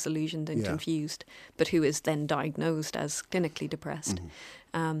disillusioned and Yeah. confused, but who is then diagnosed as clinically depressed.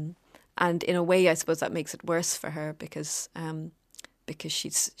 Mm-hmm. And in a way, I suppose that makes it worse for her because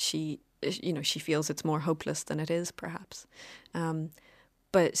she feels it's more hopeless than it is, perhaps.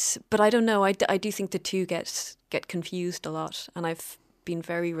 But I don't know. I do think the two get confused a lot, and I've been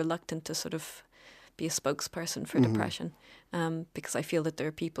very reluctant to sort of be a spokesperson for depression, because I feel that there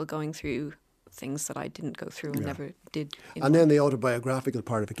are people going through things that I didn't go through and never did. And then the autobiographical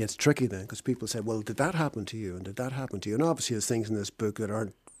part of it gets tricky then, because people say, well, did that happen to you? And did that happen to you? And obviously there's things in this book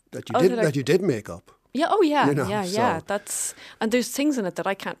that you did make up. Yeah. Oh, yeah. So. And there's things in it that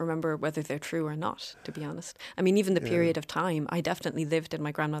I can't remember whether they're true or not, to be honest. I mean, even the period of time, I definitely lived in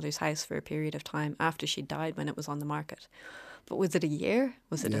my grandmother's house for a period of time after she died when it was on the market. But was it a year?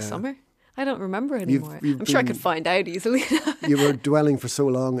 Was it a summer? I don't remember anymore. I'm sure I could find out easily. You were dwelling for so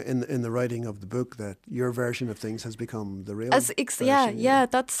long in the writing of the book that your version of things has become the real version. Yeah,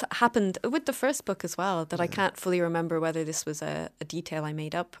 that's happened with the first book as well, that I can't fully remember whether this was a detail I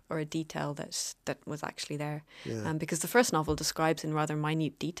made up or a detail that was actually there. Yeah. Because the first novel describes in rather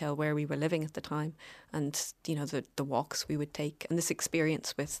minute detail where we were living at the time, and the walks we would take, and this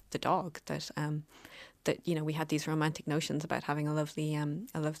experience with the dog that we had these romantic notions about having a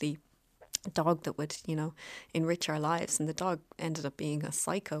lovely dog that would, enrich our lives, and the dog ended up being a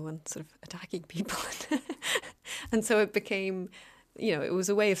psycho and sort of attacking people. And so it became, it was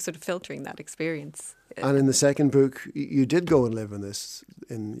a way of sort of filtering that experience. And in the second book, you did go and live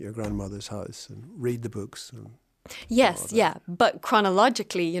in your grandmother's house and read the books. Yes, yeah. But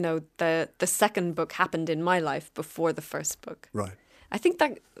chronologically, the second book happened in my life before the first book. Right. I think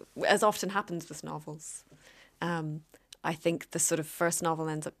that, as often happens with novels, I think the sort of first novel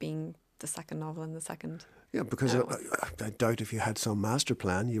ends up being the second novel in the second. Yeah, because I doubt if you had some master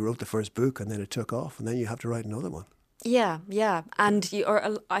plan, you wrote the first book and then it took off and then you have to write another one. Yeah. And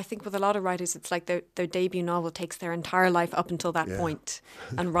I think with a lot of writers, it's like their debut novel takes their entire life up until that point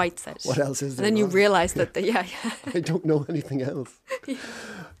and writes it. What else is there? And then you realise that, I don't know anything else. Yeah.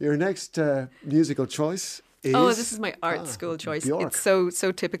 Your next musical choice is... Oh, this is my art school choice. Björk. It's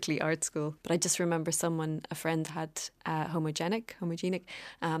so typically art school. But I just remember a friend had Homogenic,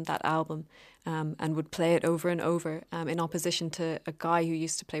 that album, and would play it over and over in opposition to a guy who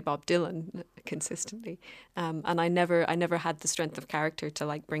used to play Bob Dylan consistently. And I never had the strength of character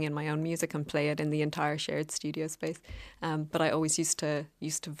to bring in my own music and play it in the entire shared studio space. But I always used to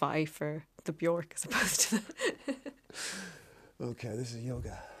vie for the Björk as opposed to the... Okay, this is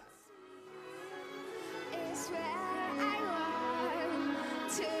Yoga. It's where I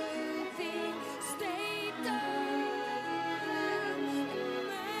want to be. Stay down.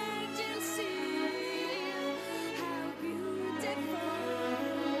 Emergency. How beautiful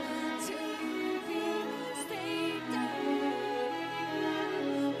to be. Stay down.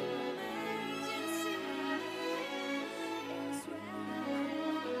 Emergency. It's where I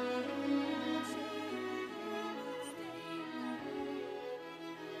want to stay down.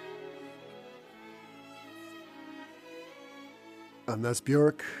 And that's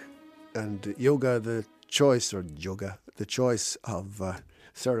Björk and Yoga, the choice of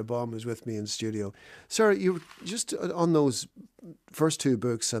Sara Baume is with me in studio. Sara, you were just on those first two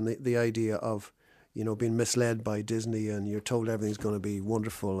books and the idea of, being misled by Disney and you're told everything's going to be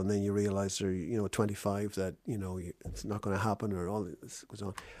wonderful and then you realise they're, 25 that, it's not going to happen or all this goes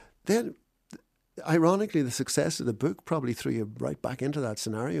on. Then, ironically, the success of the book probably threw you right back into that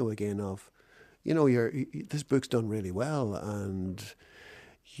scenario again of, this book's done really well and,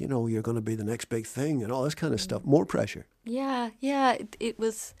 you're going to be the next big thing and all this kind of stuff. More pressure. Yeah. It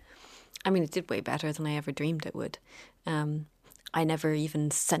was, it did way better than I ever dreamed it would. I never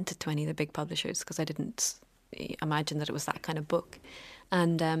even sent it to any of the big publishers because I didn't imagine that it was that kind of book.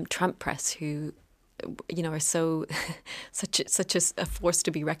 And Tramp Press, who, are such a force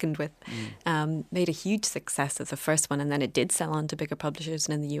to be reckoned with, made a huge success as the first one, and then it did sell on to bigger publishers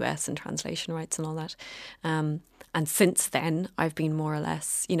and in the US and translation rights and all that. And since then, I've been more or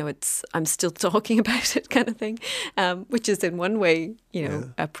less, I'm still talking about it kind of thing, which is in one way,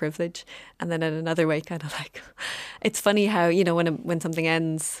 a privilege, and then in another way, kind of like, it's funny how when something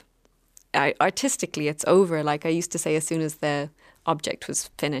ends, artistically, it's over. Like I used to say, as soon as the object was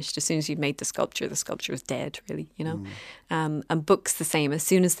finished, as soon as you'd made the sculpture was dead, really, and books the same. As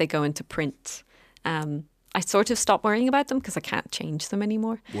soon as they go into print, I sort of stop worrying about them because I can't change them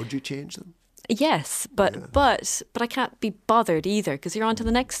anymore. Would you change them? Yes, but I can't be bothered either because you're on to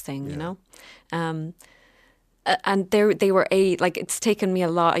the next thing, you know. And they were like, it's taken me a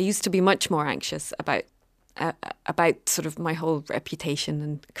lot. I used to be much more anxious about sort of my whole reputation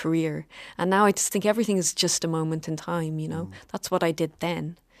and career, and now I just think everything is just a moment in time. You know, that's what I did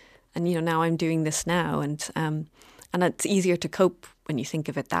then, and you know now I'm doing this now, and it's easier to cope when you think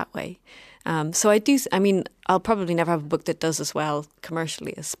of it that way. So I do. I mean, I'll probably never have a book that does as well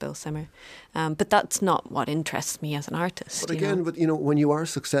commercially as Spill Simmer, but that's not what interests me as an artist. But again, but you know, when you are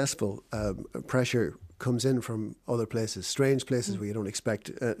successful, pressure comes in from other places, strange places where you don't expect.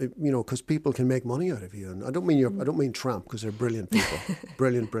 You know, because people can make money out of you, and I don't mean tramp, because they're brilliant people,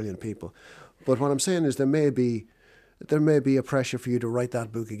 brilliant people. But what I'm saying is there may be a pressure for you to write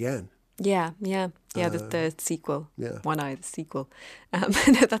that book again. Yeah, the sequel. Yeah. One Eye, the sequel.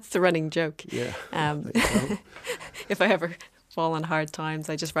 That's the running joke. Yeah. If I ever fall on hard times,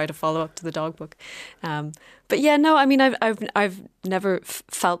 I just write a follow-up to the dog book. But yeah, no, I mean, I've never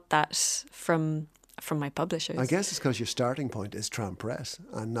felt that from my publishers. I guess it's because your starting point is Tramp Press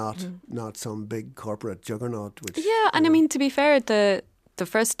and not some big corporate juggernaut. Which, yeah, and I mean, to be fair, the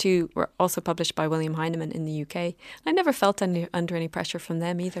first two were also published by William Heinemann in the UK. I never felt under any pressure from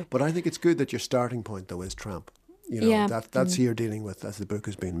them either. But I think it's good that your starting point, though, is Tramp. You know, that's who you're dealing with as the book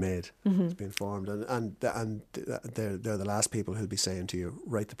has been made, it's been formed, and they're the last people who'll be saying to you,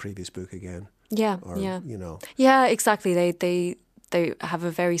 write the previous book again. Yeah, or, you know. Yeah, exactly. They have a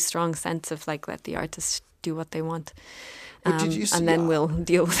very strong sense of like, let the artist do what they want. But did you see, and then we'll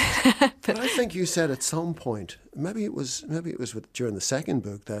deal with it. But I think you said at some point, maybe it was during the second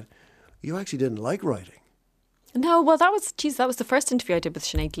book, that you actually didn't like writing. No, well, that was the first interview I did with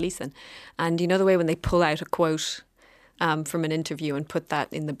Sinead Gleeson, and you know the way when they pull out a quote from an interview and put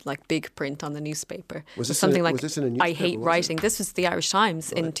that in the like big print on the newspaper. Was this something was this in a newspaper? I hate writing. This was the Irish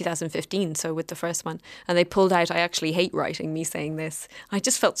Times in 2015. So with the first one, and they pulled out, I actually hate writing. Me saying this, I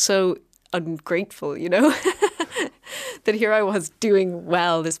just felt so ungrateful, you know. That here I was doing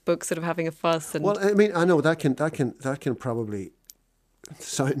well, this book sort of having a fuss. And well, I mean, I know that can probably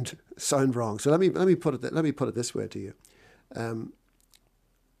sound wrong. So let me put it this way to you.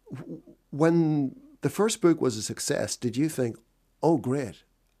 When the first book was a success, did you think, oh great,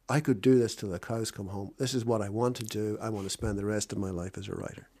 I could do this till the cows come home. This is what I want to do. I want to spend the rest of my life as a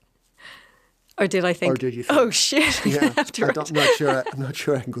writer. Or did I think? Or did you think, oh shit? Yeah, I'm not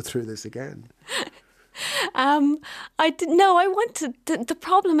sure I can go through this again. I did. No, I wanted. The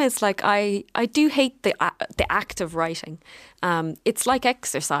problem is, like, I do hate the act of writing. It's like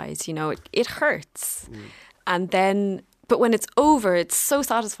exercise, you know. It hurts, and then. But when it's over, it's so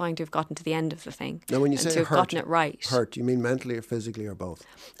satisfying to have gotten to the end of the thing. Now, when you say to have gotten it right, hurt, you mean mentally or physically or both?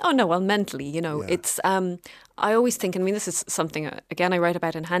 Oh no, well, mentally, you know, Yeah. it's. I always think, I mean, this is something, again, I write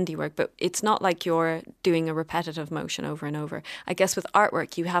about in handiwork, but it's not like you're doing a repetitive motion over and over. I guess with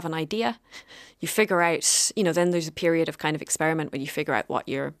artwork, you have an idea, you figure out, you know, then there's a period of kind of experiment where you figure out what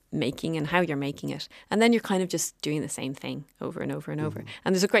you're making and how you're making it. And then you're kind of just doing the same thing over and over and over.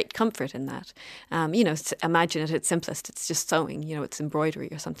 And there's a great comfort in that. You know, imagine at its simplest, it's just sewing, you know, it's embroidery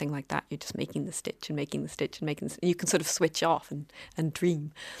or something like that. You're just making the stitch and making the stitch and making the stitch. You can sort of switch off and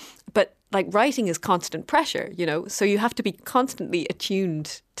dream. But like writing is constant pressure, you know, so you have to be constantly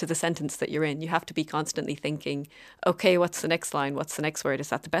attuned to the sentence that you're in. You have to be constantly thinking, okay, what's the next line? What's the next word? Is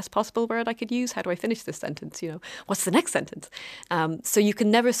that the best possible word I could use? How do I finish this sentence? You know, what's the next sentence? So you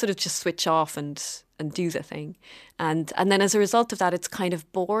can never sort of just switch off and do the thing. And then as a result of that, it's kind of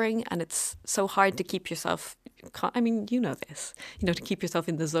boring and it's so hard to keep yourself, I mean, you know this, you know, to keep yourself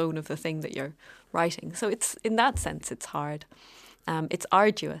in the zone of the thing that you're writing. So it's, in that sense, it's hard. It's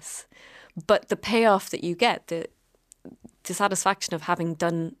arduous. But the payoff that you get, the satisfaction of having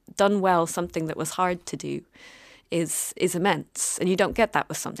done well something that was hard to do is immense. And you don't get that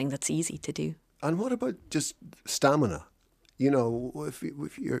with something that's easy to do. And what about just stamina? You know,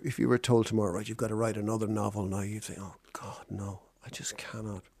 if you were told tomorrow, right, you've got to write another novel now, you'd think, oh God, no, I just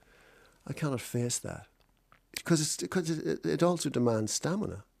cannot. I cannot face that. Because it also demands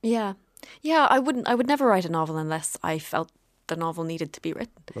stamina. Yeah. Yeah, I would never write a novel unless I felt the novel needed to be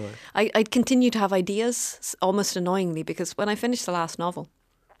written. Right. I'd continue to have ideas, almost annoyingly, because when I finished the last novel,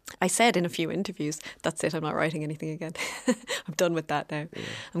 I said in a few interviews, that's it, I'm not writing anything again. I'm done with that now. Yeah.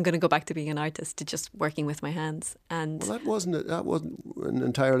 I'm going to go back to being an artist, to just working with my hands. And well, that wasn't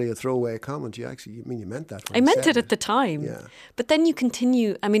entirely a throwaway comment. You meant that. I meant it at the time. Yeah. But then you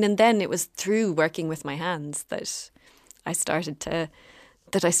continue, I mean, and then it was through working with my hands that I started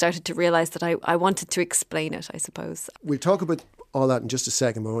to realise that I wanted to explain it, I suppose. We'll talk about all that in just a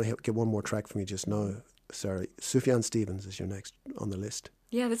second, but I want to get one more track from you just now. Sarah. Sufjan Stevens is your next on the list.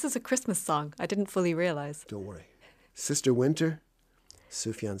 Yeah, this is a Christmas song. I didn't fully realise. Don't worry. Sister Winter,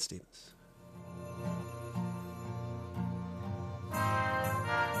 Sufjan Stevens.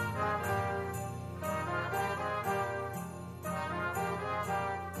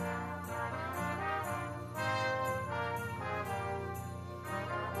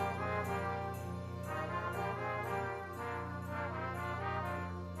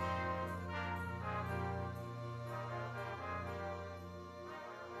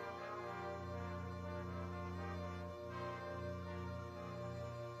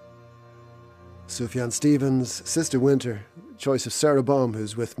 Sufjan Stevens, Sister Winter, choice of Sara Baume,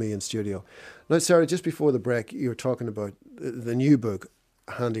 who's with me in studio. Now, Sarah, just before the break, you were talking about the new book,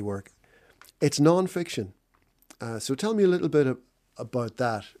 Handiwork. It's non-fiction. So tell me a little bit about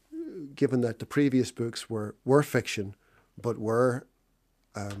that, given that the previous books were fiction, but were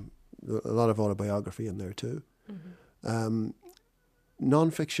a lot of autobiography in there too. Mm-hmm.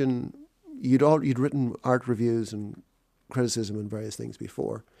 Non-fiction, you'd written art reviews and criticism and various things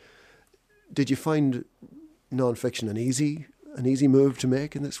before. Did you find non-fiction an easy move to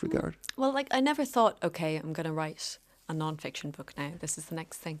make in this regard? Well, I never thought, okay, I'm going to write a non-fiction book now. This is the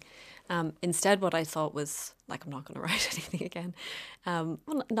next thing. Instead, what I thought was, I'm not going to write anything again.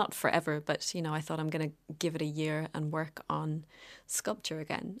 Well, not forever, but, I thought I'm going to give it a year and work on sculpture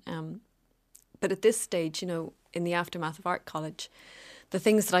again. But at this stage, in the aftermath of art college, the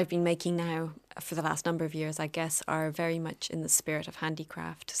things that I've been making now for the last number of years, I guess, are very much in the spirit of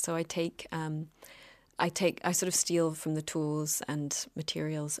handicraft. So I sort of steal from the tools and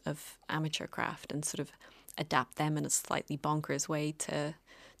materials of amateur craft and sort of adapt them in a slightly bonkers way to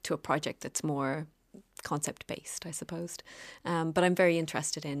a project that's more concept-based, I suppose. But I'm very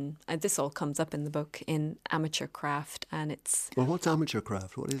interested in, this all comes up in the book, in amateur craft, and it's... Well, what's amateur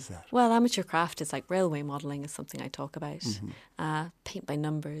craft? What is that? Well, amateur craft is like railway modelling is something I talk about. Mm-hmm. Paint by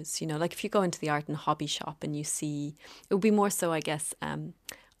numbers, if you go into the art and hobby shop and you see... It would be more so, I guess,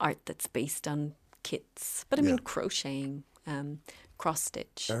 art that's based on kits. But I mean, crocheting,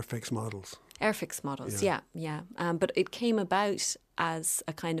 cross-stitch. Airfix models. Airfix models, yeah. But it came about as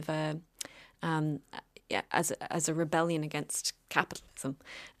a kind of a... as a rebellion against capitalism.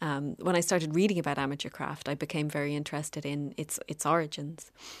 When I started reading about amateur craft, I became very interested in its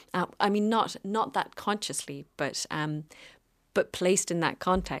origins. I mean, not that consciously, but placed in that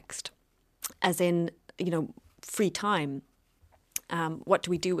context, as in, free time. What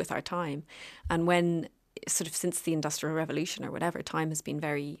do we do with our time? And when sort of since the Industrial Revolution or whatever, time has been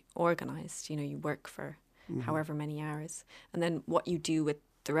very organised. You work for however many hours, and then what you do with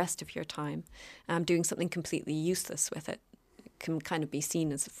the rest of your time, doing something completely useless with it can kind of be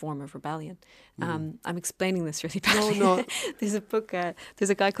seen as a form of rebellion. I'm explaining this really badly. No. There's a book, there's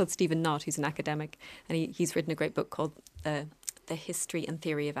a guy called Stephen Knott who's an academic, and he's written a great book called The History and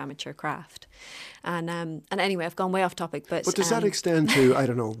Theory of Amateur Craft. And anyway, I've gone way off topic. But does that extend to, I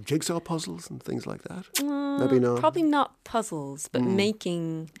don't know, jigsaw puzzles and things like that? Maybe not. Probably not puzzles, but the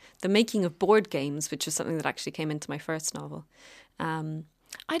making of board games, which was something that actually came into my first novel.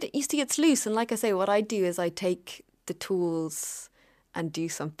 You see, it's loose. And like I say, what I do is I take the tools and do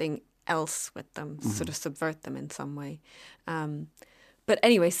something else with them, sort of subvert them in some way. But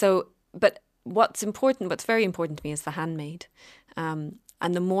anyway, but what's very important to me is the handmade. And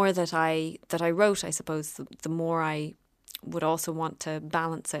the more that I wrote, I suppose, the more I would also want to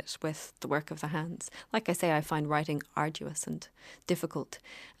balance it with the work of the hands. Like I say, I find writing arduous and difficult.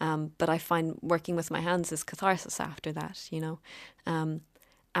 But I find working with my hands is catharsis after that,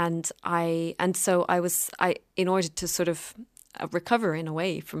 And so I in order to sort of recover in a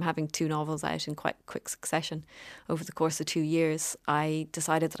way from having 2 novels out in quite quick succession over the course of 2 years, I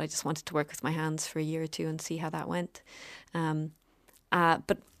decided that I just wanted to work with my hands for a year or 2 and see how that went.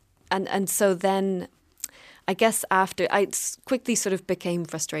 So then I guess after I quickly sort of became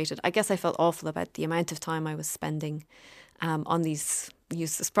frustrated. I guess I felt awful about the amount of time I was spending on these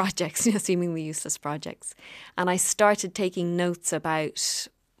useless projects, seemingly useless projects. And I started taking notes about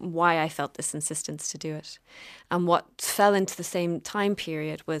why I felt this insistence to do it. And what fell into the same time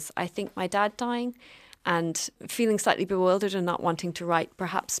period was, I think, my dad dying and feeling slightly bewildered and not wanting to write,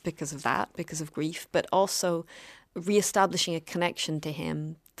 perhaps because of that, because of grief, but also reestablishing a connection to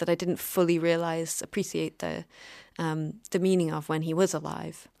him that I didn't fully appreciate the meaning of when he was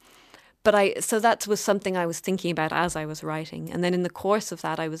alive. So that was something I was thinking about as I was writing. And then in the course of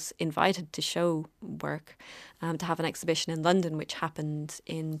that, I was invited to show work, to have an exhibition in London, which happened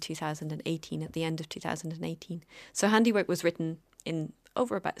in 2018, at the end of 2018. So Handiwork was written in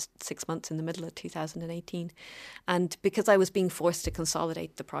over about 6 months in the middle of 2018. And because I was being forced to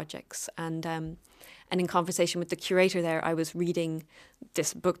consolidate the projects, and in conversation with the curator there, I was reading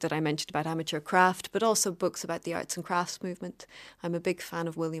this book that I mentioned about amateur craft, but also books about the arts and crafts movement. I'm a big fan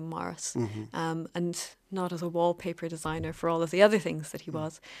of William Morris, and not as a wallpaper designer for all of the other things that he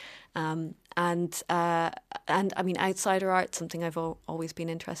was. And I mean, outsider art, something I've always been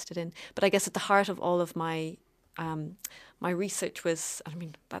interested in. But I guess at the heart of all of my research was, I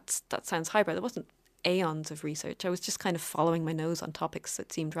mean, that sounds highbrow. There wasn't aeons of research. I was just kind of following my nose on topics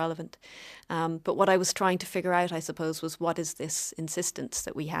that seemed relevant. But what I was trying to figure out, I suppose, was what is this insistence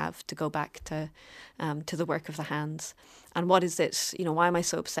that we have to go back to the work of the hands, and what is it? You know, why am I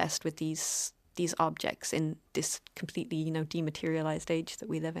so obsessed with these objects in this completely, you know, dematerialized age that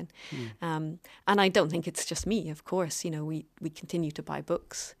we live in? And I don't think it's just me. Of course, you know, we continue to buy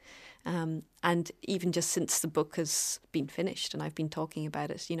books. And even just since the book has been finished and I've been talking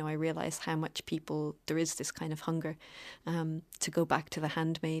about it, you know, I realise how much there is this kind of hunger to go back to the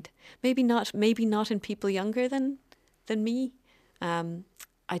handmade. Maybe not in people younger than me.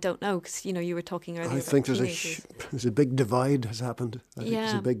 I don't know, because, you know, you were talking earlier about teenagers. There's a big divide has happened. I think Yeah.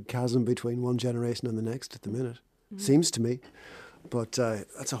 there's a big chasm between one generation and the next at the minute. Seems to me. But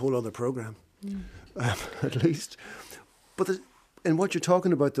that's a whole other programme, at least. But in what you're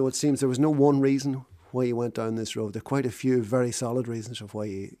talking about, though, it seems there was no one reason why you went down this road. There are quite a few very solid reasons of how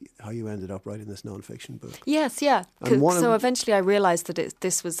you ended up writing this non-fiction book. Yes, yeah. And So eventually I realised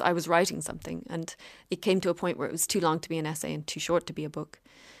that I was writing something, and it came to a point where it was too long to be an essay and too short to be a book.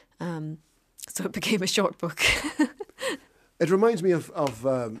 So it became a short book. It reminds me of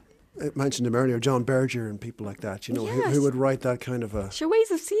I mentioned him earlier, John Berger and people like that, you know, Yes. who would write that kind of a... Sure,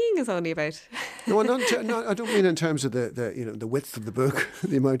 Ways of Seeing is only about... No, I don't mean in terms of the you know, the width of the book,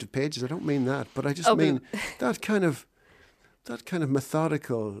 the amount of pages. I don't mean that, but I just mean that kind of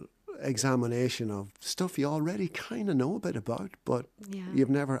methodical examination of stuff you already kind of know a bit about, but you've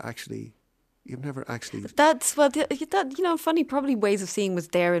never actually. That's that, you know, funny. Probably Ways of Seeing was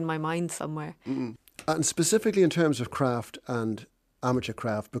there in my mind somewhere. And specifically in terms of craft and amateur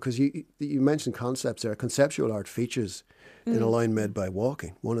craft, because you mentioned concepts there. Conceptual art features in A Line Made by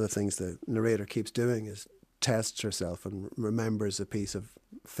Walking. One of the things the narrator keeps doing is tests herself and remembers a piece of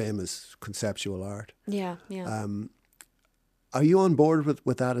famous conceptual art. Yeah. Are you on board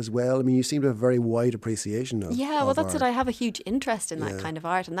with that as well? I mean, you seem to have a very wide appreciation of well, that's art. it. I have a huge interest in that kind of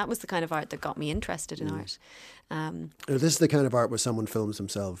art, and that was the kind of art that got me interested in art. This is the kind of art where someone films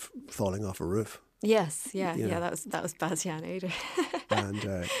himself falling off a roof. Yes, yeah. That was Baz-Jan Ader.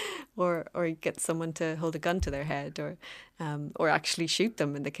 And or you get someone to hold a gun to their head, or actually shoot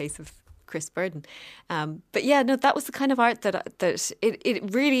them in the case of Chris Burden. But yeah, no, that was the kind of art that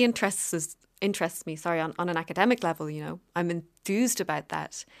it really interests me. On an academic level, you know, I'm enthused about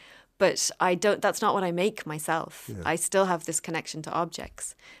that. But that's not what I make myself. Yeah. I still have this connection to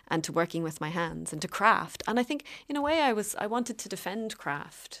objects and to working with my hands and to craft. And I think in a way I wanted to defend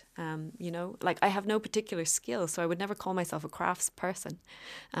craft. You know, like I have no particular skill, so I would never call myself a crafts person.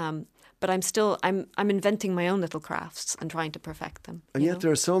 But I'm inventing my own little crafts and trying to perfect them. And yet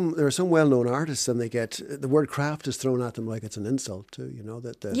there are some well-known artists, and they get the word craft is thrown at them like it's an insult too. You know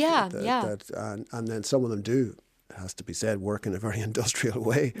and then some of them do. Has to be said, work in a very industrial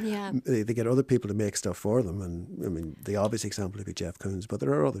way. Yeah. They get other people to make stuff for them, and I mean the obvious example would be Jeff Koons, but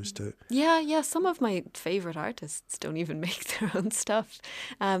there are others too. Yeah. Some of my favourite artists don't even make their own stuff.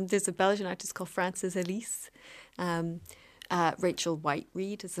 There's a Belgian artist called Frances Elise. Rachel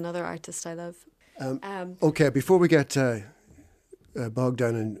White-Reed is another artist I love. Okay, before we get bogged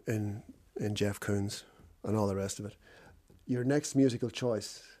down in Jeff Koons and all the rest of it, your next musical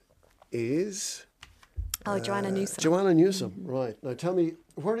choice is... Joanna Newsom. Joanna Newsom, right. Now tell me,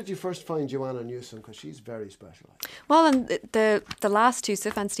 where did you first find Joanna Newsom? Because she's very special. Well, and the last two,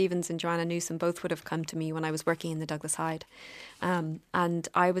 Sufjan Stevens and Joanna Newsom, both would have come to me when I was working in the Douglas Hyde. And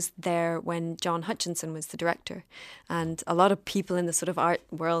I was there when John Hutchinson was the director. And a lot of people in the sort of art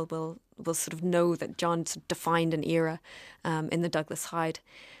world will sort of know that John sort of defined an era in the Douglas Hyde.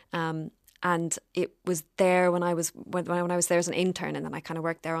 And it was there when I was there as an intern, and then I kind of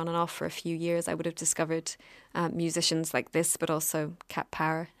worked there on and off for a few years. I would have discovered musicians like this, but also Cat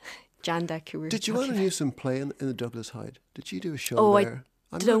Power, Jandek, who were... Did Joanna Newsom play in the Douglas Hyde? Did she do a show there?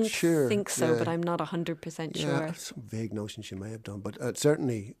 I don't think so, but I'm not 100% sure. I have some vague notion she may have done, but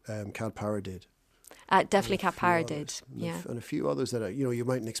certainly Cat Power did. Definitely Cat Power did, and a few others that you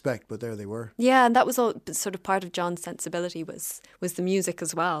mightn't expect, but there they were. Yeah, and that was all sort of part of John's sensibility was the music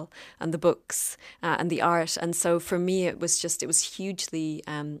as well, and the books and the art. And so for me, it was hugely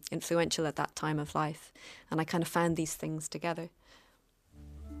influential at that time of life, and I kind of found these things together.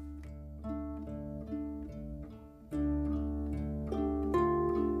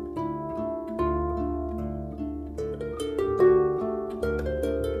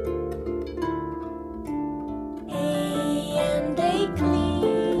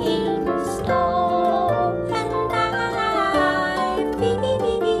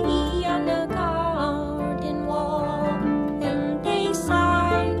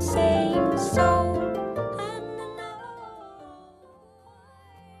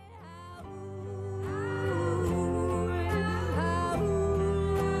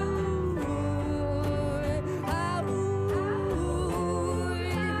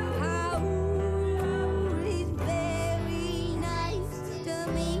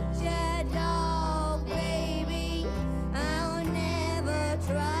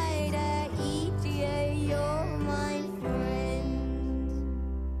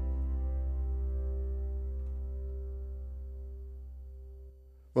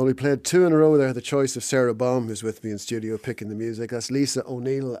 Well, we played two in a row there. The choice of Sara Baume, who's with me in studio picking the music. That's Lisa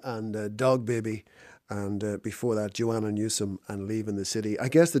O'Neill and Dog Baby. And before that, Joanna Newsom and Leaving the City. I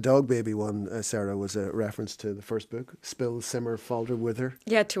guess the Dog Baby one, Sarah, was a reference to the first book, Spill, Simmer, Falter, Wither.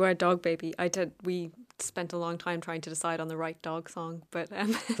 Yeah, to our Dog Baby. We spent a long time trying to decide on the right dog song, but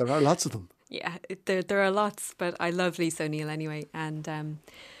there are lots of them. Yeah, there are lots, but I love Lisa O'Neill anyway, and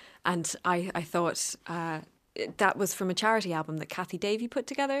I thought that was from a charity album that Kathy Davey put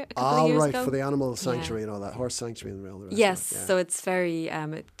together a couple of years ago. For the animal sanctuary and all that, horse sanctuary and all the rest. Yes, of it, yeah. So it's very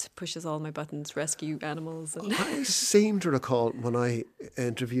it pushes all my buttons, rescue animals. And I seem to recall when I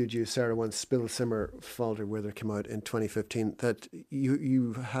interviewed you, Sarah, when Spill, Simmer, Falter, Wither came out in 2015, that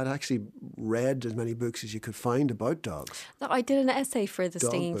you had actually read as many books as you could find about dogs. No, I did an essay for The Dog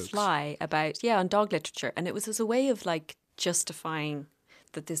Stinging books. Fly on dog literature, and it was as a way of like justifying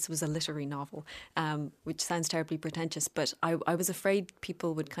that this was a literary novel, which sounds terribly pretentious, but I was afraid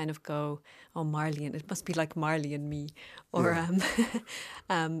people would kind of go, oh, Marley, and it must be like Marley and Me. Or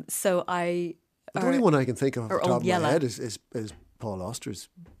so I... The only one I can think of off the or top Old of my Yella. head is Paul Auster's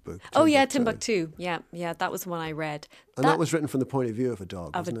book. Oh yeah, Timbuktu. Yeah, that was the one I read. And that was written from the point of view of a dog,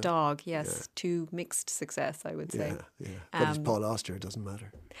 Of a wasn't it? dog, yes. To mixed success, I would say. Yeah. But it's Paul Auster, it doesn't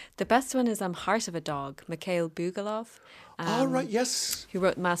matter. The best one is Heart of a Dog, Mikhail Bugalov. Oh, right, yes. Who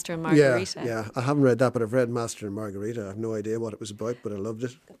wrote Master and Margarita. Yeah. I haven't read that, but I've read Master and Margarita. I have no idea what it was about, but I loved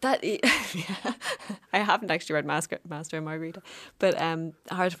it. Yeah. I haven't actually read Master and Margarita, but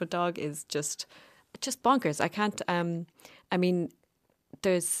Heart of a Dog is just bonkers. I can't. I mean,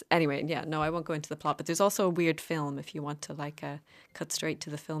 there's anyway. Yeah, no, I won't go into the plot. But there's also a weird film if you want to cut straight to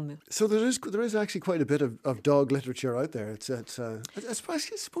the film. So there is actually quite a bit of dog literature out there. I suppose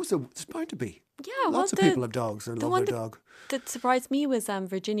there's bound to be. Yeah, lots of people have dogs and love their dog. That surprised me was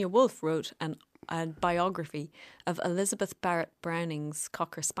Virginia Woolf wrote a biography of Elizabeth Barrett Browning's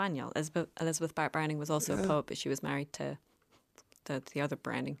Cocker Spaniel. Elizabeth Barrett Browning was also a poet, but she was married to the other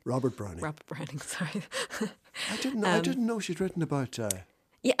Browning. Robert Browning, sorry. I didn't know she'd written about...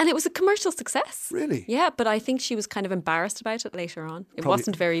 Yeah, and it was a commercial success. Really? Yeah, but I think she was kind of embarrassed about it later on. It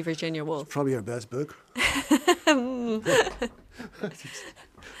wasn't very Virginia Woolf. Probably her best book.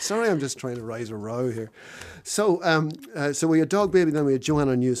 Sorry, I'm just trying to rise a row here. So we had Dog Baby, then we had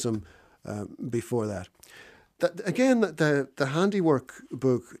Joanna Newsom before that. The handiwork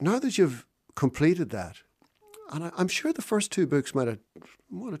book, now that you've completed that, and I'm sure the first two books might have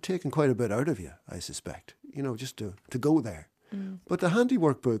taken quite a bit out of you, I suspect, just to go there. Mm. But the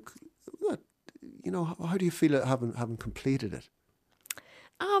handiwork book, how do you feel it having completed it?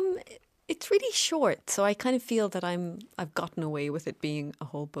 It's really short, so I kind of feel that I've gotten away with it being a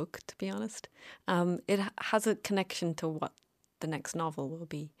whole book, to be honest. It has a connection to what the next novel will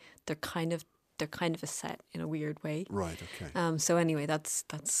be. They're kind of a set in a weird way. Right. Okay. So anyway, that's.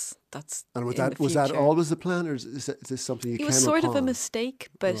 And was that always the plan, or is this something you came upon? It was sort of a mistake,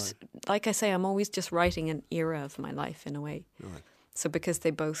 but right. Like I say, I'm always just writing an era of my life in a way. Right. So because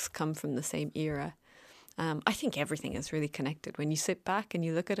they both come from the same era, I think everything is really connected. When you sit back and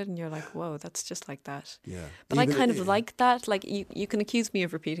you look at it and you're like, whoa, that's just like that. Yeah. But I kind of like that. Like you can accuse me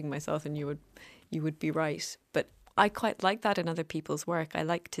of repeating myself and you would be right. But I quite like that in other people's work. I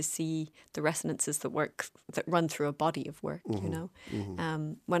like to see the resonances that run through a body of work,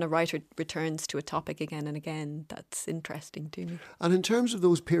 Mm-hmm. When a writer returns to a topic again and again, that's interesting to me. And in terms of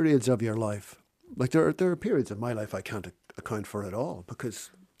those periods of your life, like there are periods of my life I can't account for at all because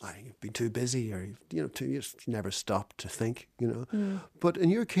I've been too busy or, you just never stop to think, Mm. But in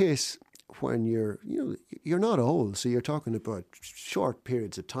your case, when you're not old, so you're talking about short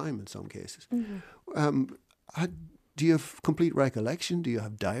periods of time in some cases. Mm-hmm. Do you have complete recollection? Do you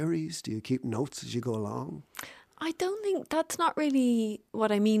have diaries? Do you keep notes as you go along? I don't think that's not really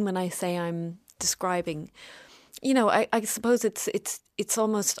what I mean when I say I'm describing. I suppose it's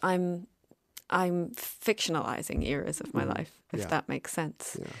almost I'm fictionalizing eras of my life, if that makes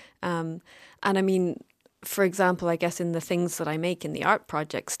sense. Yeah. And I mean, for example, I guess in the things that I make in the art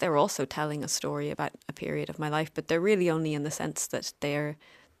projects, they're also telling a story about a period of my life, but they're really only in the sense that they're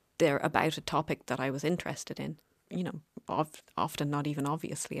about a topic that I was interested in, often not even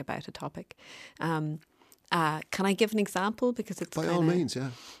obviously about a topic. Can I give an example? Because it's by all means,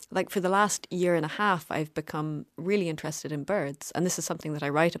 yeah. Like for the last year and a half, I've become really interested in birds. And this is something that I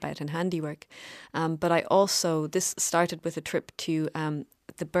write about in Handiwork. But this started with a trip to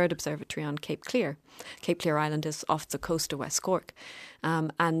the bird observatory on Cape Clear. Cape Clear Island is off the coast of West Cork.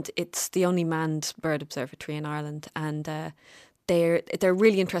 And it's the only manned bird observatory in Ireland. And they're a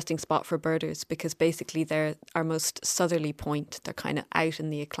really interesting spot for birders because basically they're our most southerly point. They're kind of out in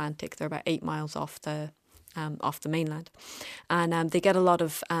the Atlantic. They're about 8 miles off the off the mainland. And they get a lot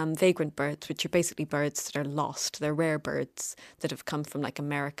of vagrant birds, which are basically birds that are lost. They're rare birds that have come from like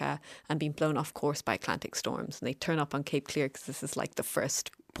America and been blown off course by Atlantic storms. And they turn up on Cape Clear because this is like the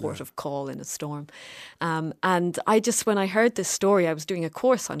first port of call in a storm. And I just, when I heard this story, I was doing a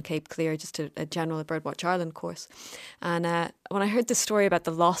course on Cape Clear, just a general Birdwatch Ireland course. And when I heard this story about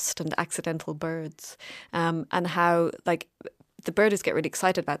the lost and accidental birds, and how like the birders get really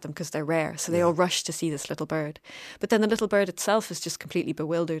excited about them because they're rare. So they all rush to see this little bird. But then the little bird itself is just completely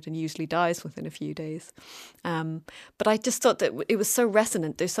bewildered and usually dies within a few days. But I just thought that it was so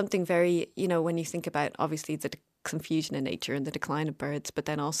resonant. There's something very, you know, when you think about obviously the confusion in nature and the decline of birds, but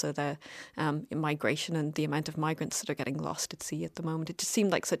then also the migration and the amount of migrants that are getting lost at sea at the moment. It just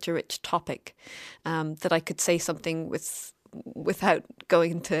seemed like such a rich topic that I could say something without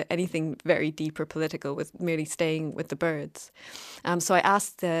going into anything very deep or political, with merely staying with the birds. So I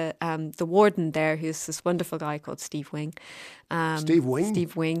asked the warden there, who's this wonderful guy called Steve Wing. Steve Wing?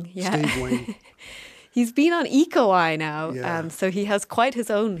 Steve Wing, yeah. Steve Wing. He's been on Eco Eye now, Yeah. so he has quite his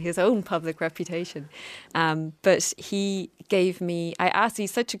own public reputation. But he gave me, I asked,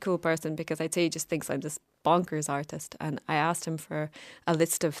 he's such a cool person because I'd say he just thinks I'm this bonkers artist. And I asked him for a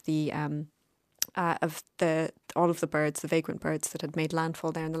list of all of the birds, the vagrant birds that had made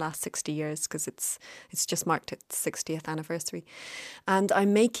landfall there in the last 60 years, because it's just marked its 60th anniversary. And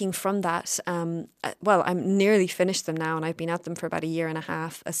I'm making from that, well, I'm nearly finished them now, and I've been at them for about a year and a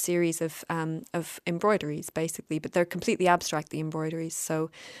half, a series of embroideries, basically, but they're completely abstract, the embroideries.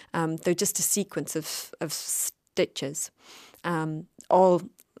 So they're just a sequence of stitches,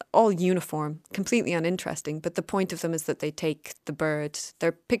 all uniform, completely uninteresting. But the point of them is that they take the bird,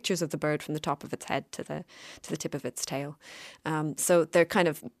 they're pictures of the bird from the top of its head to the tip of its tail. So they're kind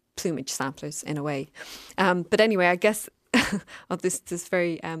of plumage samplers in a way. But anyway, I guess of this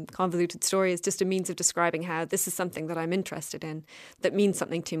very convoluted story is just a means of describing how this is something that I'm interested in, that means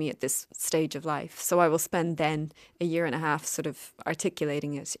something to me at this stage of life. So I will spend then a year and a half sort of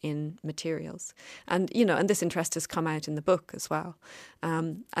articulating it in materials. And, you know, and this interest has come out in the book as well.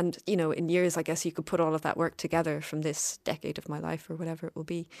 And, you know, in years, I guess you could put all of that work together from this decade of my life or whatever it will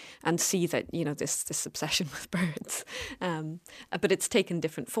be and see that, you know, this obsession with birds. But it's taken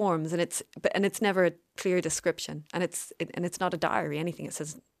different forms, and it's never a clear description, and it's not a diary, anything. It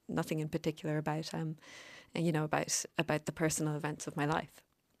says nothing in particular about about the personal events of my life.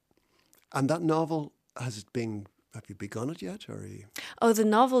 And that novel, have you begun it yet, or are you? Oh, the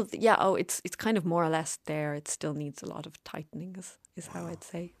novel, yeah. Oh, it's kind of more or less there. It still needs a lot of tightening, is how I'd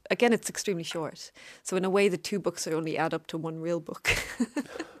say. Again, it's extremely short, so in a way, the two books only add up to one real book.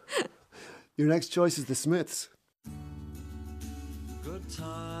 Your next choice is The Smiths. Good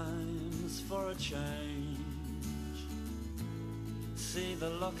times for a change. See, the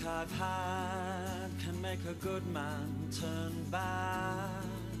luck I've had can make a good man turn bad.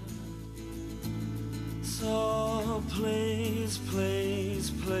 So please,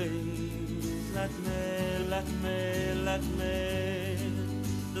 please, please, let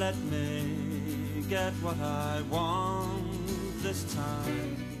me get what I want this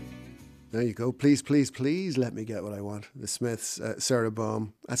time. There you go. Please, please, please let me get what I want. The Smiths, Sara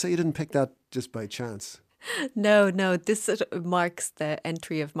Baume. I'd say you didn't pick that just by chance. No, this sort of marks the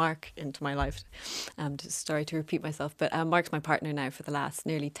entry of Mark into my life. Sorry to repeat myself, but Mark's my partner now for the last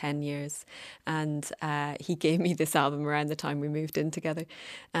nearly 10 years. And he gave me this album around the time we moved in together.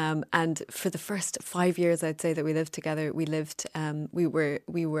 And for the first 5 years, I'd say that we lived together, we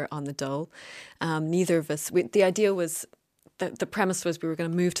were on the dole. Neither of us, the idea was, the premise was we were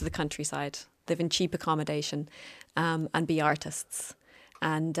going to move to the countryside, live in cheap accommodation, and be artists.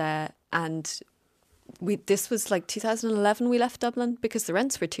 And this was like 2011 we left Dublin because the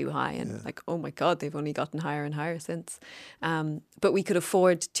rents were too high, and like, oh my God, they've only gotten higher and higher since. But we could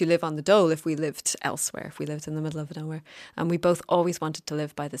afford to live on the dole if we lived elsewhere, if we lived in the middle of nowhere. And we both always wanted to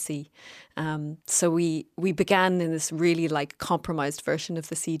live by the sea. So we began in this really like compromised version of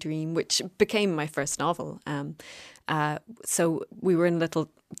the sea dream, which became my first novel. So we were in a little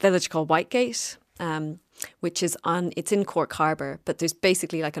village called Whitegate, which is it's in Cork Harbour, but there's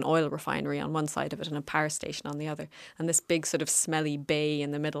basically like an oil refinery on one side of it and a power station on the other, and this big sort of smelly bay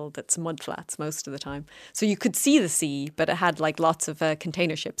in the middle that's mud flats most of the time. So you could see the sea, but it had like lots of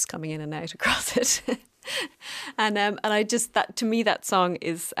container ships coming in and out across it. And I just, that to me, that song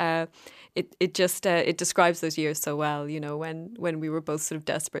is it describes those years so well, you know, when we were both sort of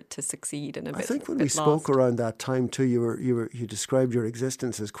desperate to succeed and I think when we spoke around that time too, you described your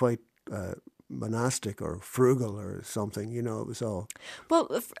existence as quite monastic or frugal or something, you know, it was all...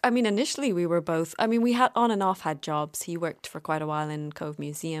 Well, I mean, initially we were both, I mean, we had on and off had jobs. He worked for quite a while in Cove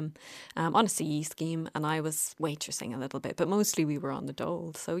Museum on a CE scheme, and I was waitressing a little bit, but mostly we were on the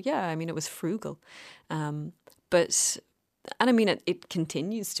dole. So yeah, I mean, it was frugal. And I mean, it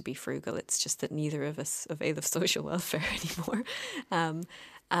continues to be frugal. It's just that neither of us avail of social welfare anymore.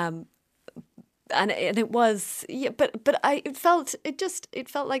 And it was, yeah, but it felt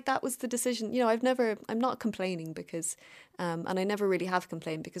like that was the decision. You know, I'm not complaining because, and I never really have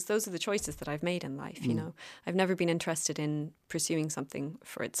complained because those are the choices that I've made in life. You know, I've never been interested in pursuing something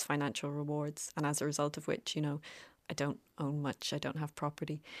for its financial rewards, and as a result of which, you know, I don't own much. I don't have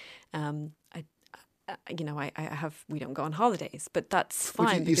property. We don't go on holidays, but that's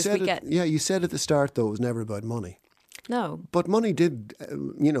fine because we get. Yeah, you said at the start though it was never about money. No. But money did,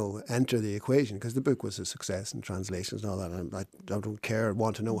 enter the equation because the book was a success and translations and all that. And I don't care,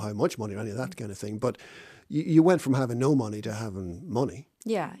 want to know how much money or any of that kind of thing. But you went from having no money to having money.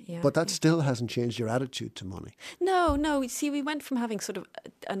 Yeah. But that still hasn't changed your attitude to money. No. See, we went from having sort of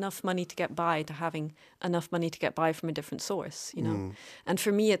enough money to get by to having enough money to get by from a different source, you know. And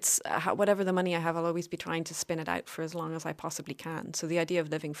for me, it's whatever the money I have, I'll always be trying to spin it out for as long as I possibly can. So the idea of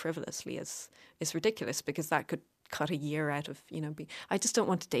living frivolously is ridiculous because that could cut a year out of, you know, I just don't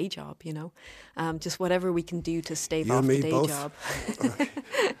want a day job, you know. Just whatever we can do to stave off the day job.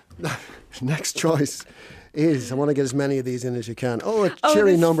 Next choice is, I want to get as many of these in as you can. A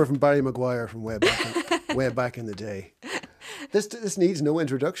cheery number from Barry Maguire from way back in the day. This needs no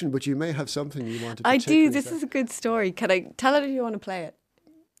introduction, but you may have something you want to I do. This is a good story. Can I tell it or do you want to play it?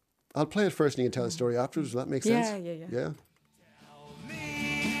 I'll play it first and you can tell the story afterwards. Does that make sense? Yeah.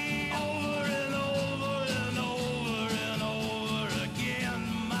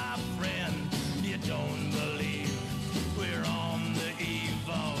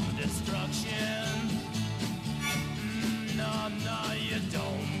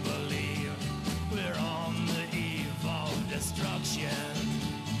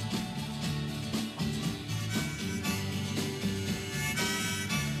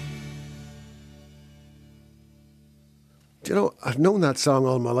 You know, I've known that song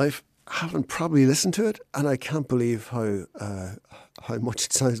all my life. I haven't probably listened to it, and I can't believe how much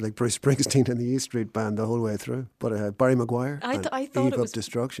it sounds like Bruce Springsteen and the E Street Band the whole way through. But Barry Maguire, I thought Eve it was of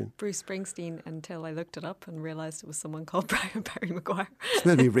Destruction. Bruce Springsteen until I looked it up and realised it was someone called Barry Maguire. It's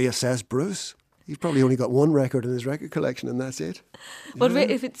maybe reassess Bruce. He's probably only got one record in his record collection and that's it. Well,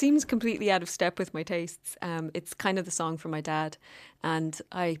 if it seems completely out of step with my tastes, it's kind of the song for my dad. And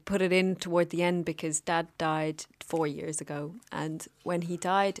I put it in toward the end because Dad died 4 years ago. And when he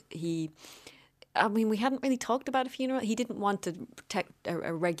died, we hadn't really talked about a funeral. He didn't want to protect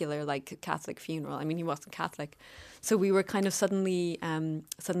a regular, like, Catholic funeral. I mean, he wasn't Catholic. So we were kind of suddenly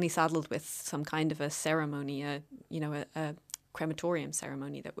saddled with some kind of a ceremony, a crematorium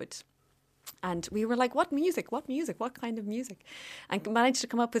ceremony that would... And we were like, what music? What kind of music? And managed to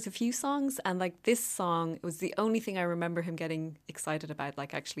come up with a few songs. And like this song was the only thing I remember him getting excited about,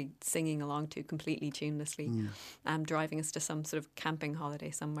 like actually singing along to completely tunelessly, driving us to some sort of camping holiday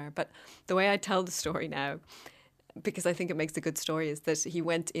somewhere. But the way I tell the story now, because I think it makes a good story, is that he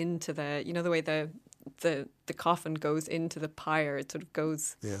went into the way the coffin goes into the pyre. It sort of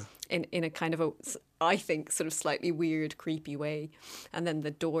goes in a kind of I think, sort of slightly weird, creepy way. And then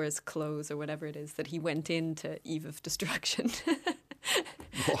the doors close or whatever it is that he went into Eve of Destruction.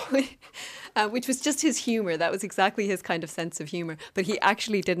 Which was just his humour. That was exactly his kind of sense of humour. But he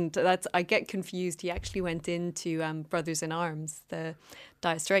actually didn't. I get confused. He actually went into Brothers in Arms, the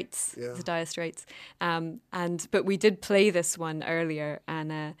Dire Straits. Yeah. The Dire Straits. But we did play this one earlier,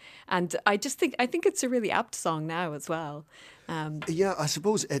 and I think it's a really apt song now as well. I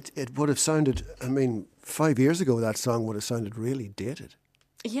suppose it would have sounded, 5 years ago that song would have sounded really dated.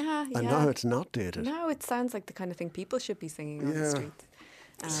 Yeah. And now it's not dated. Now it sounds like the kind of thing people should be singing on the street.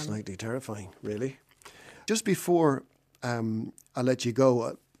 Slightly terrifying, really. Just before I let you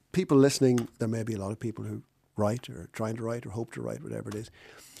go, people listening, there may be a lot of people who write or trying to write or hope to write, whatever it is.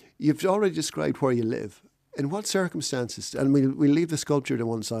 You've already described where you live. In what circumstances, and we'll leave the sculpture to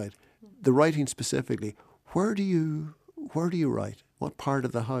one side, the writing specifically, where do you write? What part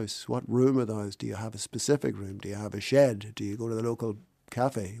of the house? What room of the house? Do you have a specific room? Do you have a shed? Do you go to the local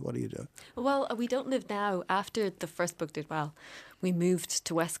cafe? What do you do? Well, we don't live now. After the first book did well, we moved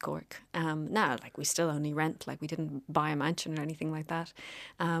to West Cork. Now, like, we still only rent, like, we didn't buy a mansion or anything like that.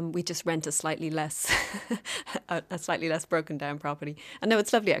 We just rent a slightly less broken down property. And no,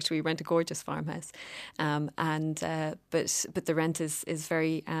 it's lovely actually. We rent a gorgeous farmhouse, but the rent is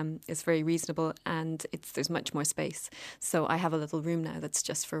very reasonable, and there's much more space. So I have a little room now that's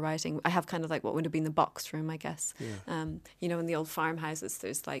just for writing. I have kind of like what would have been the box room, I guess. Yeah. You know, in the old farmhouses,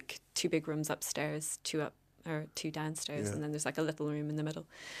 there's like 2 big rooms upstairs, 2 up or 2 downstairs, and then there's like a little room in the middle.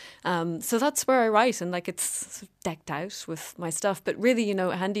 So that's where I write, and like it's sort of decked out with my stuff. But really, you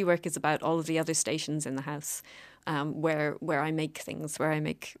know, handiwork is about all of the other stations in the house. Where I make things, where I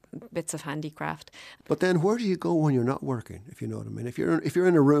make bits of handicraft. But then where do you go when you're not working, if you know what I mean? If you're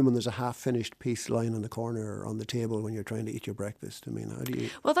in a room and there's a half-finished piece lying on the corner or on the table when you're trying to eat your breakfast, I mean, how do you...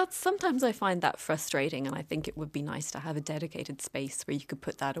 Well, sometimes I find that frustrating, and I think it would be nice to have a dedicated space where you could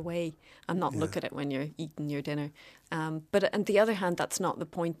put that away and not look at it when you're eating your dinner. But on the other hand, that's not the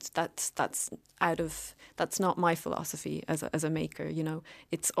point. That's not my philosophy as a maker. You know,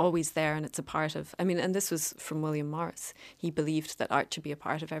 it's always there, and it's a part of. I mean, and this was from William Morris. He believed that art should be a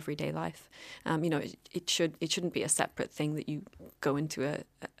part of everyday life. You know, it shouldn't be a separate thing that you go into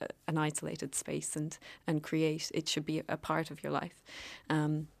an isolated space and create. It should be a part of your life.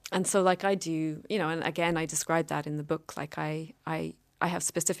 And so, like I do, you know, and again, I describe that in the book. Like I have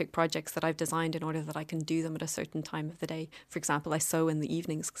specific projects that I've designed in order that I can do them at a certain time of the day. For example, I sew in the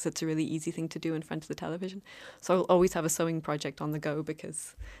evenings because it's a really easy thing to do in front of the television. So I'll always have a sewing project on the go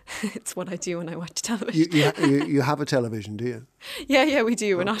because it's what I do when I watch television. You have a television, do you? Yeah, we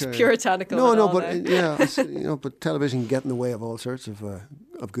do. We're not puritanical. But television get in the way of all sorts of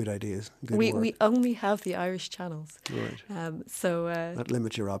good ideas. We only have the Irish channels. Right. That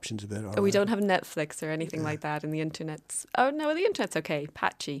limits your options a bit. We don't have Netflix or anything like that, and the internet's... Oh, no, the internet's okay.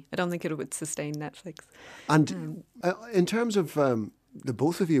 Patchy. I don't think it would sustain Netflix. And in terms of the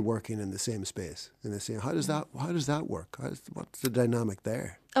both of you working in the same space, how does that work? What's the dynamic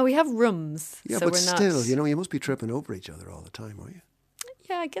there? Oh, we have rooms. Yeah, so but we're still, not... you know, you must be tripping over each other all the time, are you?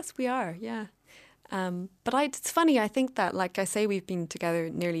 Yeah, I guess we are. Yeah. But it's funny, I think that, like I say, we've been together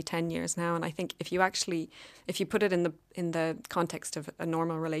nearly 10 years now, and I think if you put it in the context of a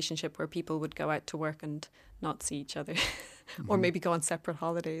normal relationship where people would go out to work and not see each other, or maybe go on separate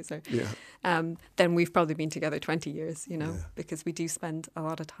holidays, or then we've probably been together 20 years, you know, because we do spend a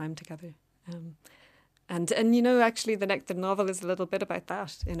lot of time together. And you know, actually, the novel is a little bit about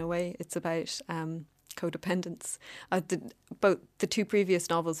that in a way. It's about codependence. Both the 2 previous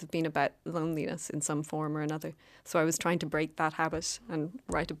novels have been about loneliness in some form or another. So I was trying to break that habit and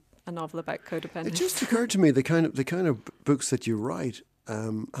write a novel about codependence. It just occurred to me the kind of books that you write.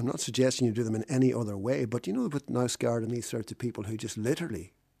 I'm not suggesting you do them in any other way, but you know, with Nausgard and these sorts of people who just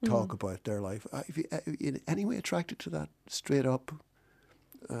literally talk about their life. Are you in any way attracted to that straight up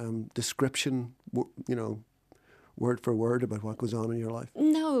description? You know, word for word about what goes on in your life?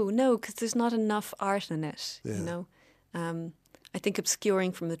 No, because there's not enough art in it, you know. I think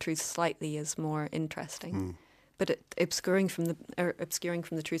obscuring from the truth slightly is more interesting. But obscuring from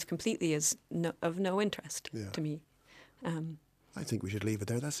the truth completely is of no interest to me. I think we should leave it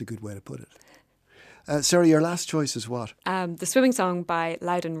there. That's a good way to put it. Sarah, your last choice is what? The Swimming Song by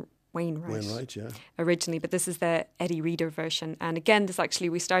Loudon Wainwright. Wainwright, yeah. Originally, but this is the Eddie Reader version. And again,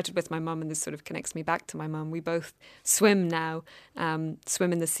 we started with my mum, and this sort of connects me back to my mum. We both swim now,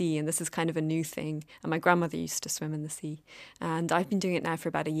 swim in the sea, and this is kind of a new thing. And my grandmother used to swim in the sea. And I've been doing it now for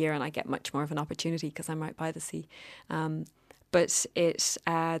about a year, and I get much more of an opportunity because I'm right by the sea. But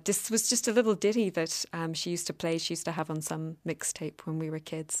this was just a little ditty that she used to play. She used to have on some mixtape when we were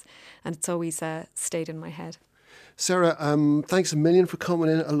kids. And it's always stayed in my head. Sarah, thanks a million for coming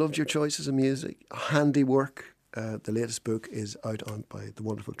in. I loved your choices of music. Handiwork. The latest book is out by the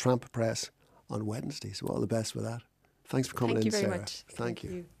wonderful Tramp Press on Wednesday. So all the best with that. Thanks for coming in, Sarah. Thank you very much. Thank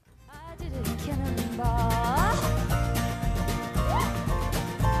you. I did a cannonball.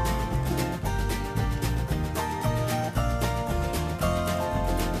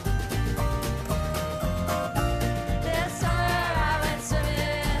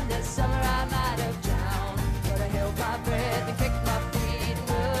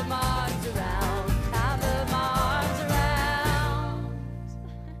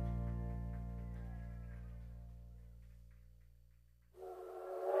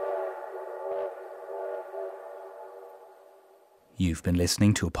 You've been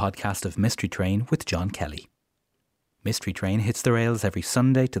listening to a podcast of Mystery Train with John Kelly. Mystery Train hits the rails every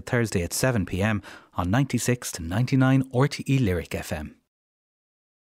Sunday to Thursday at 7 p.m. on 96 to 99 RTE Lyric FM.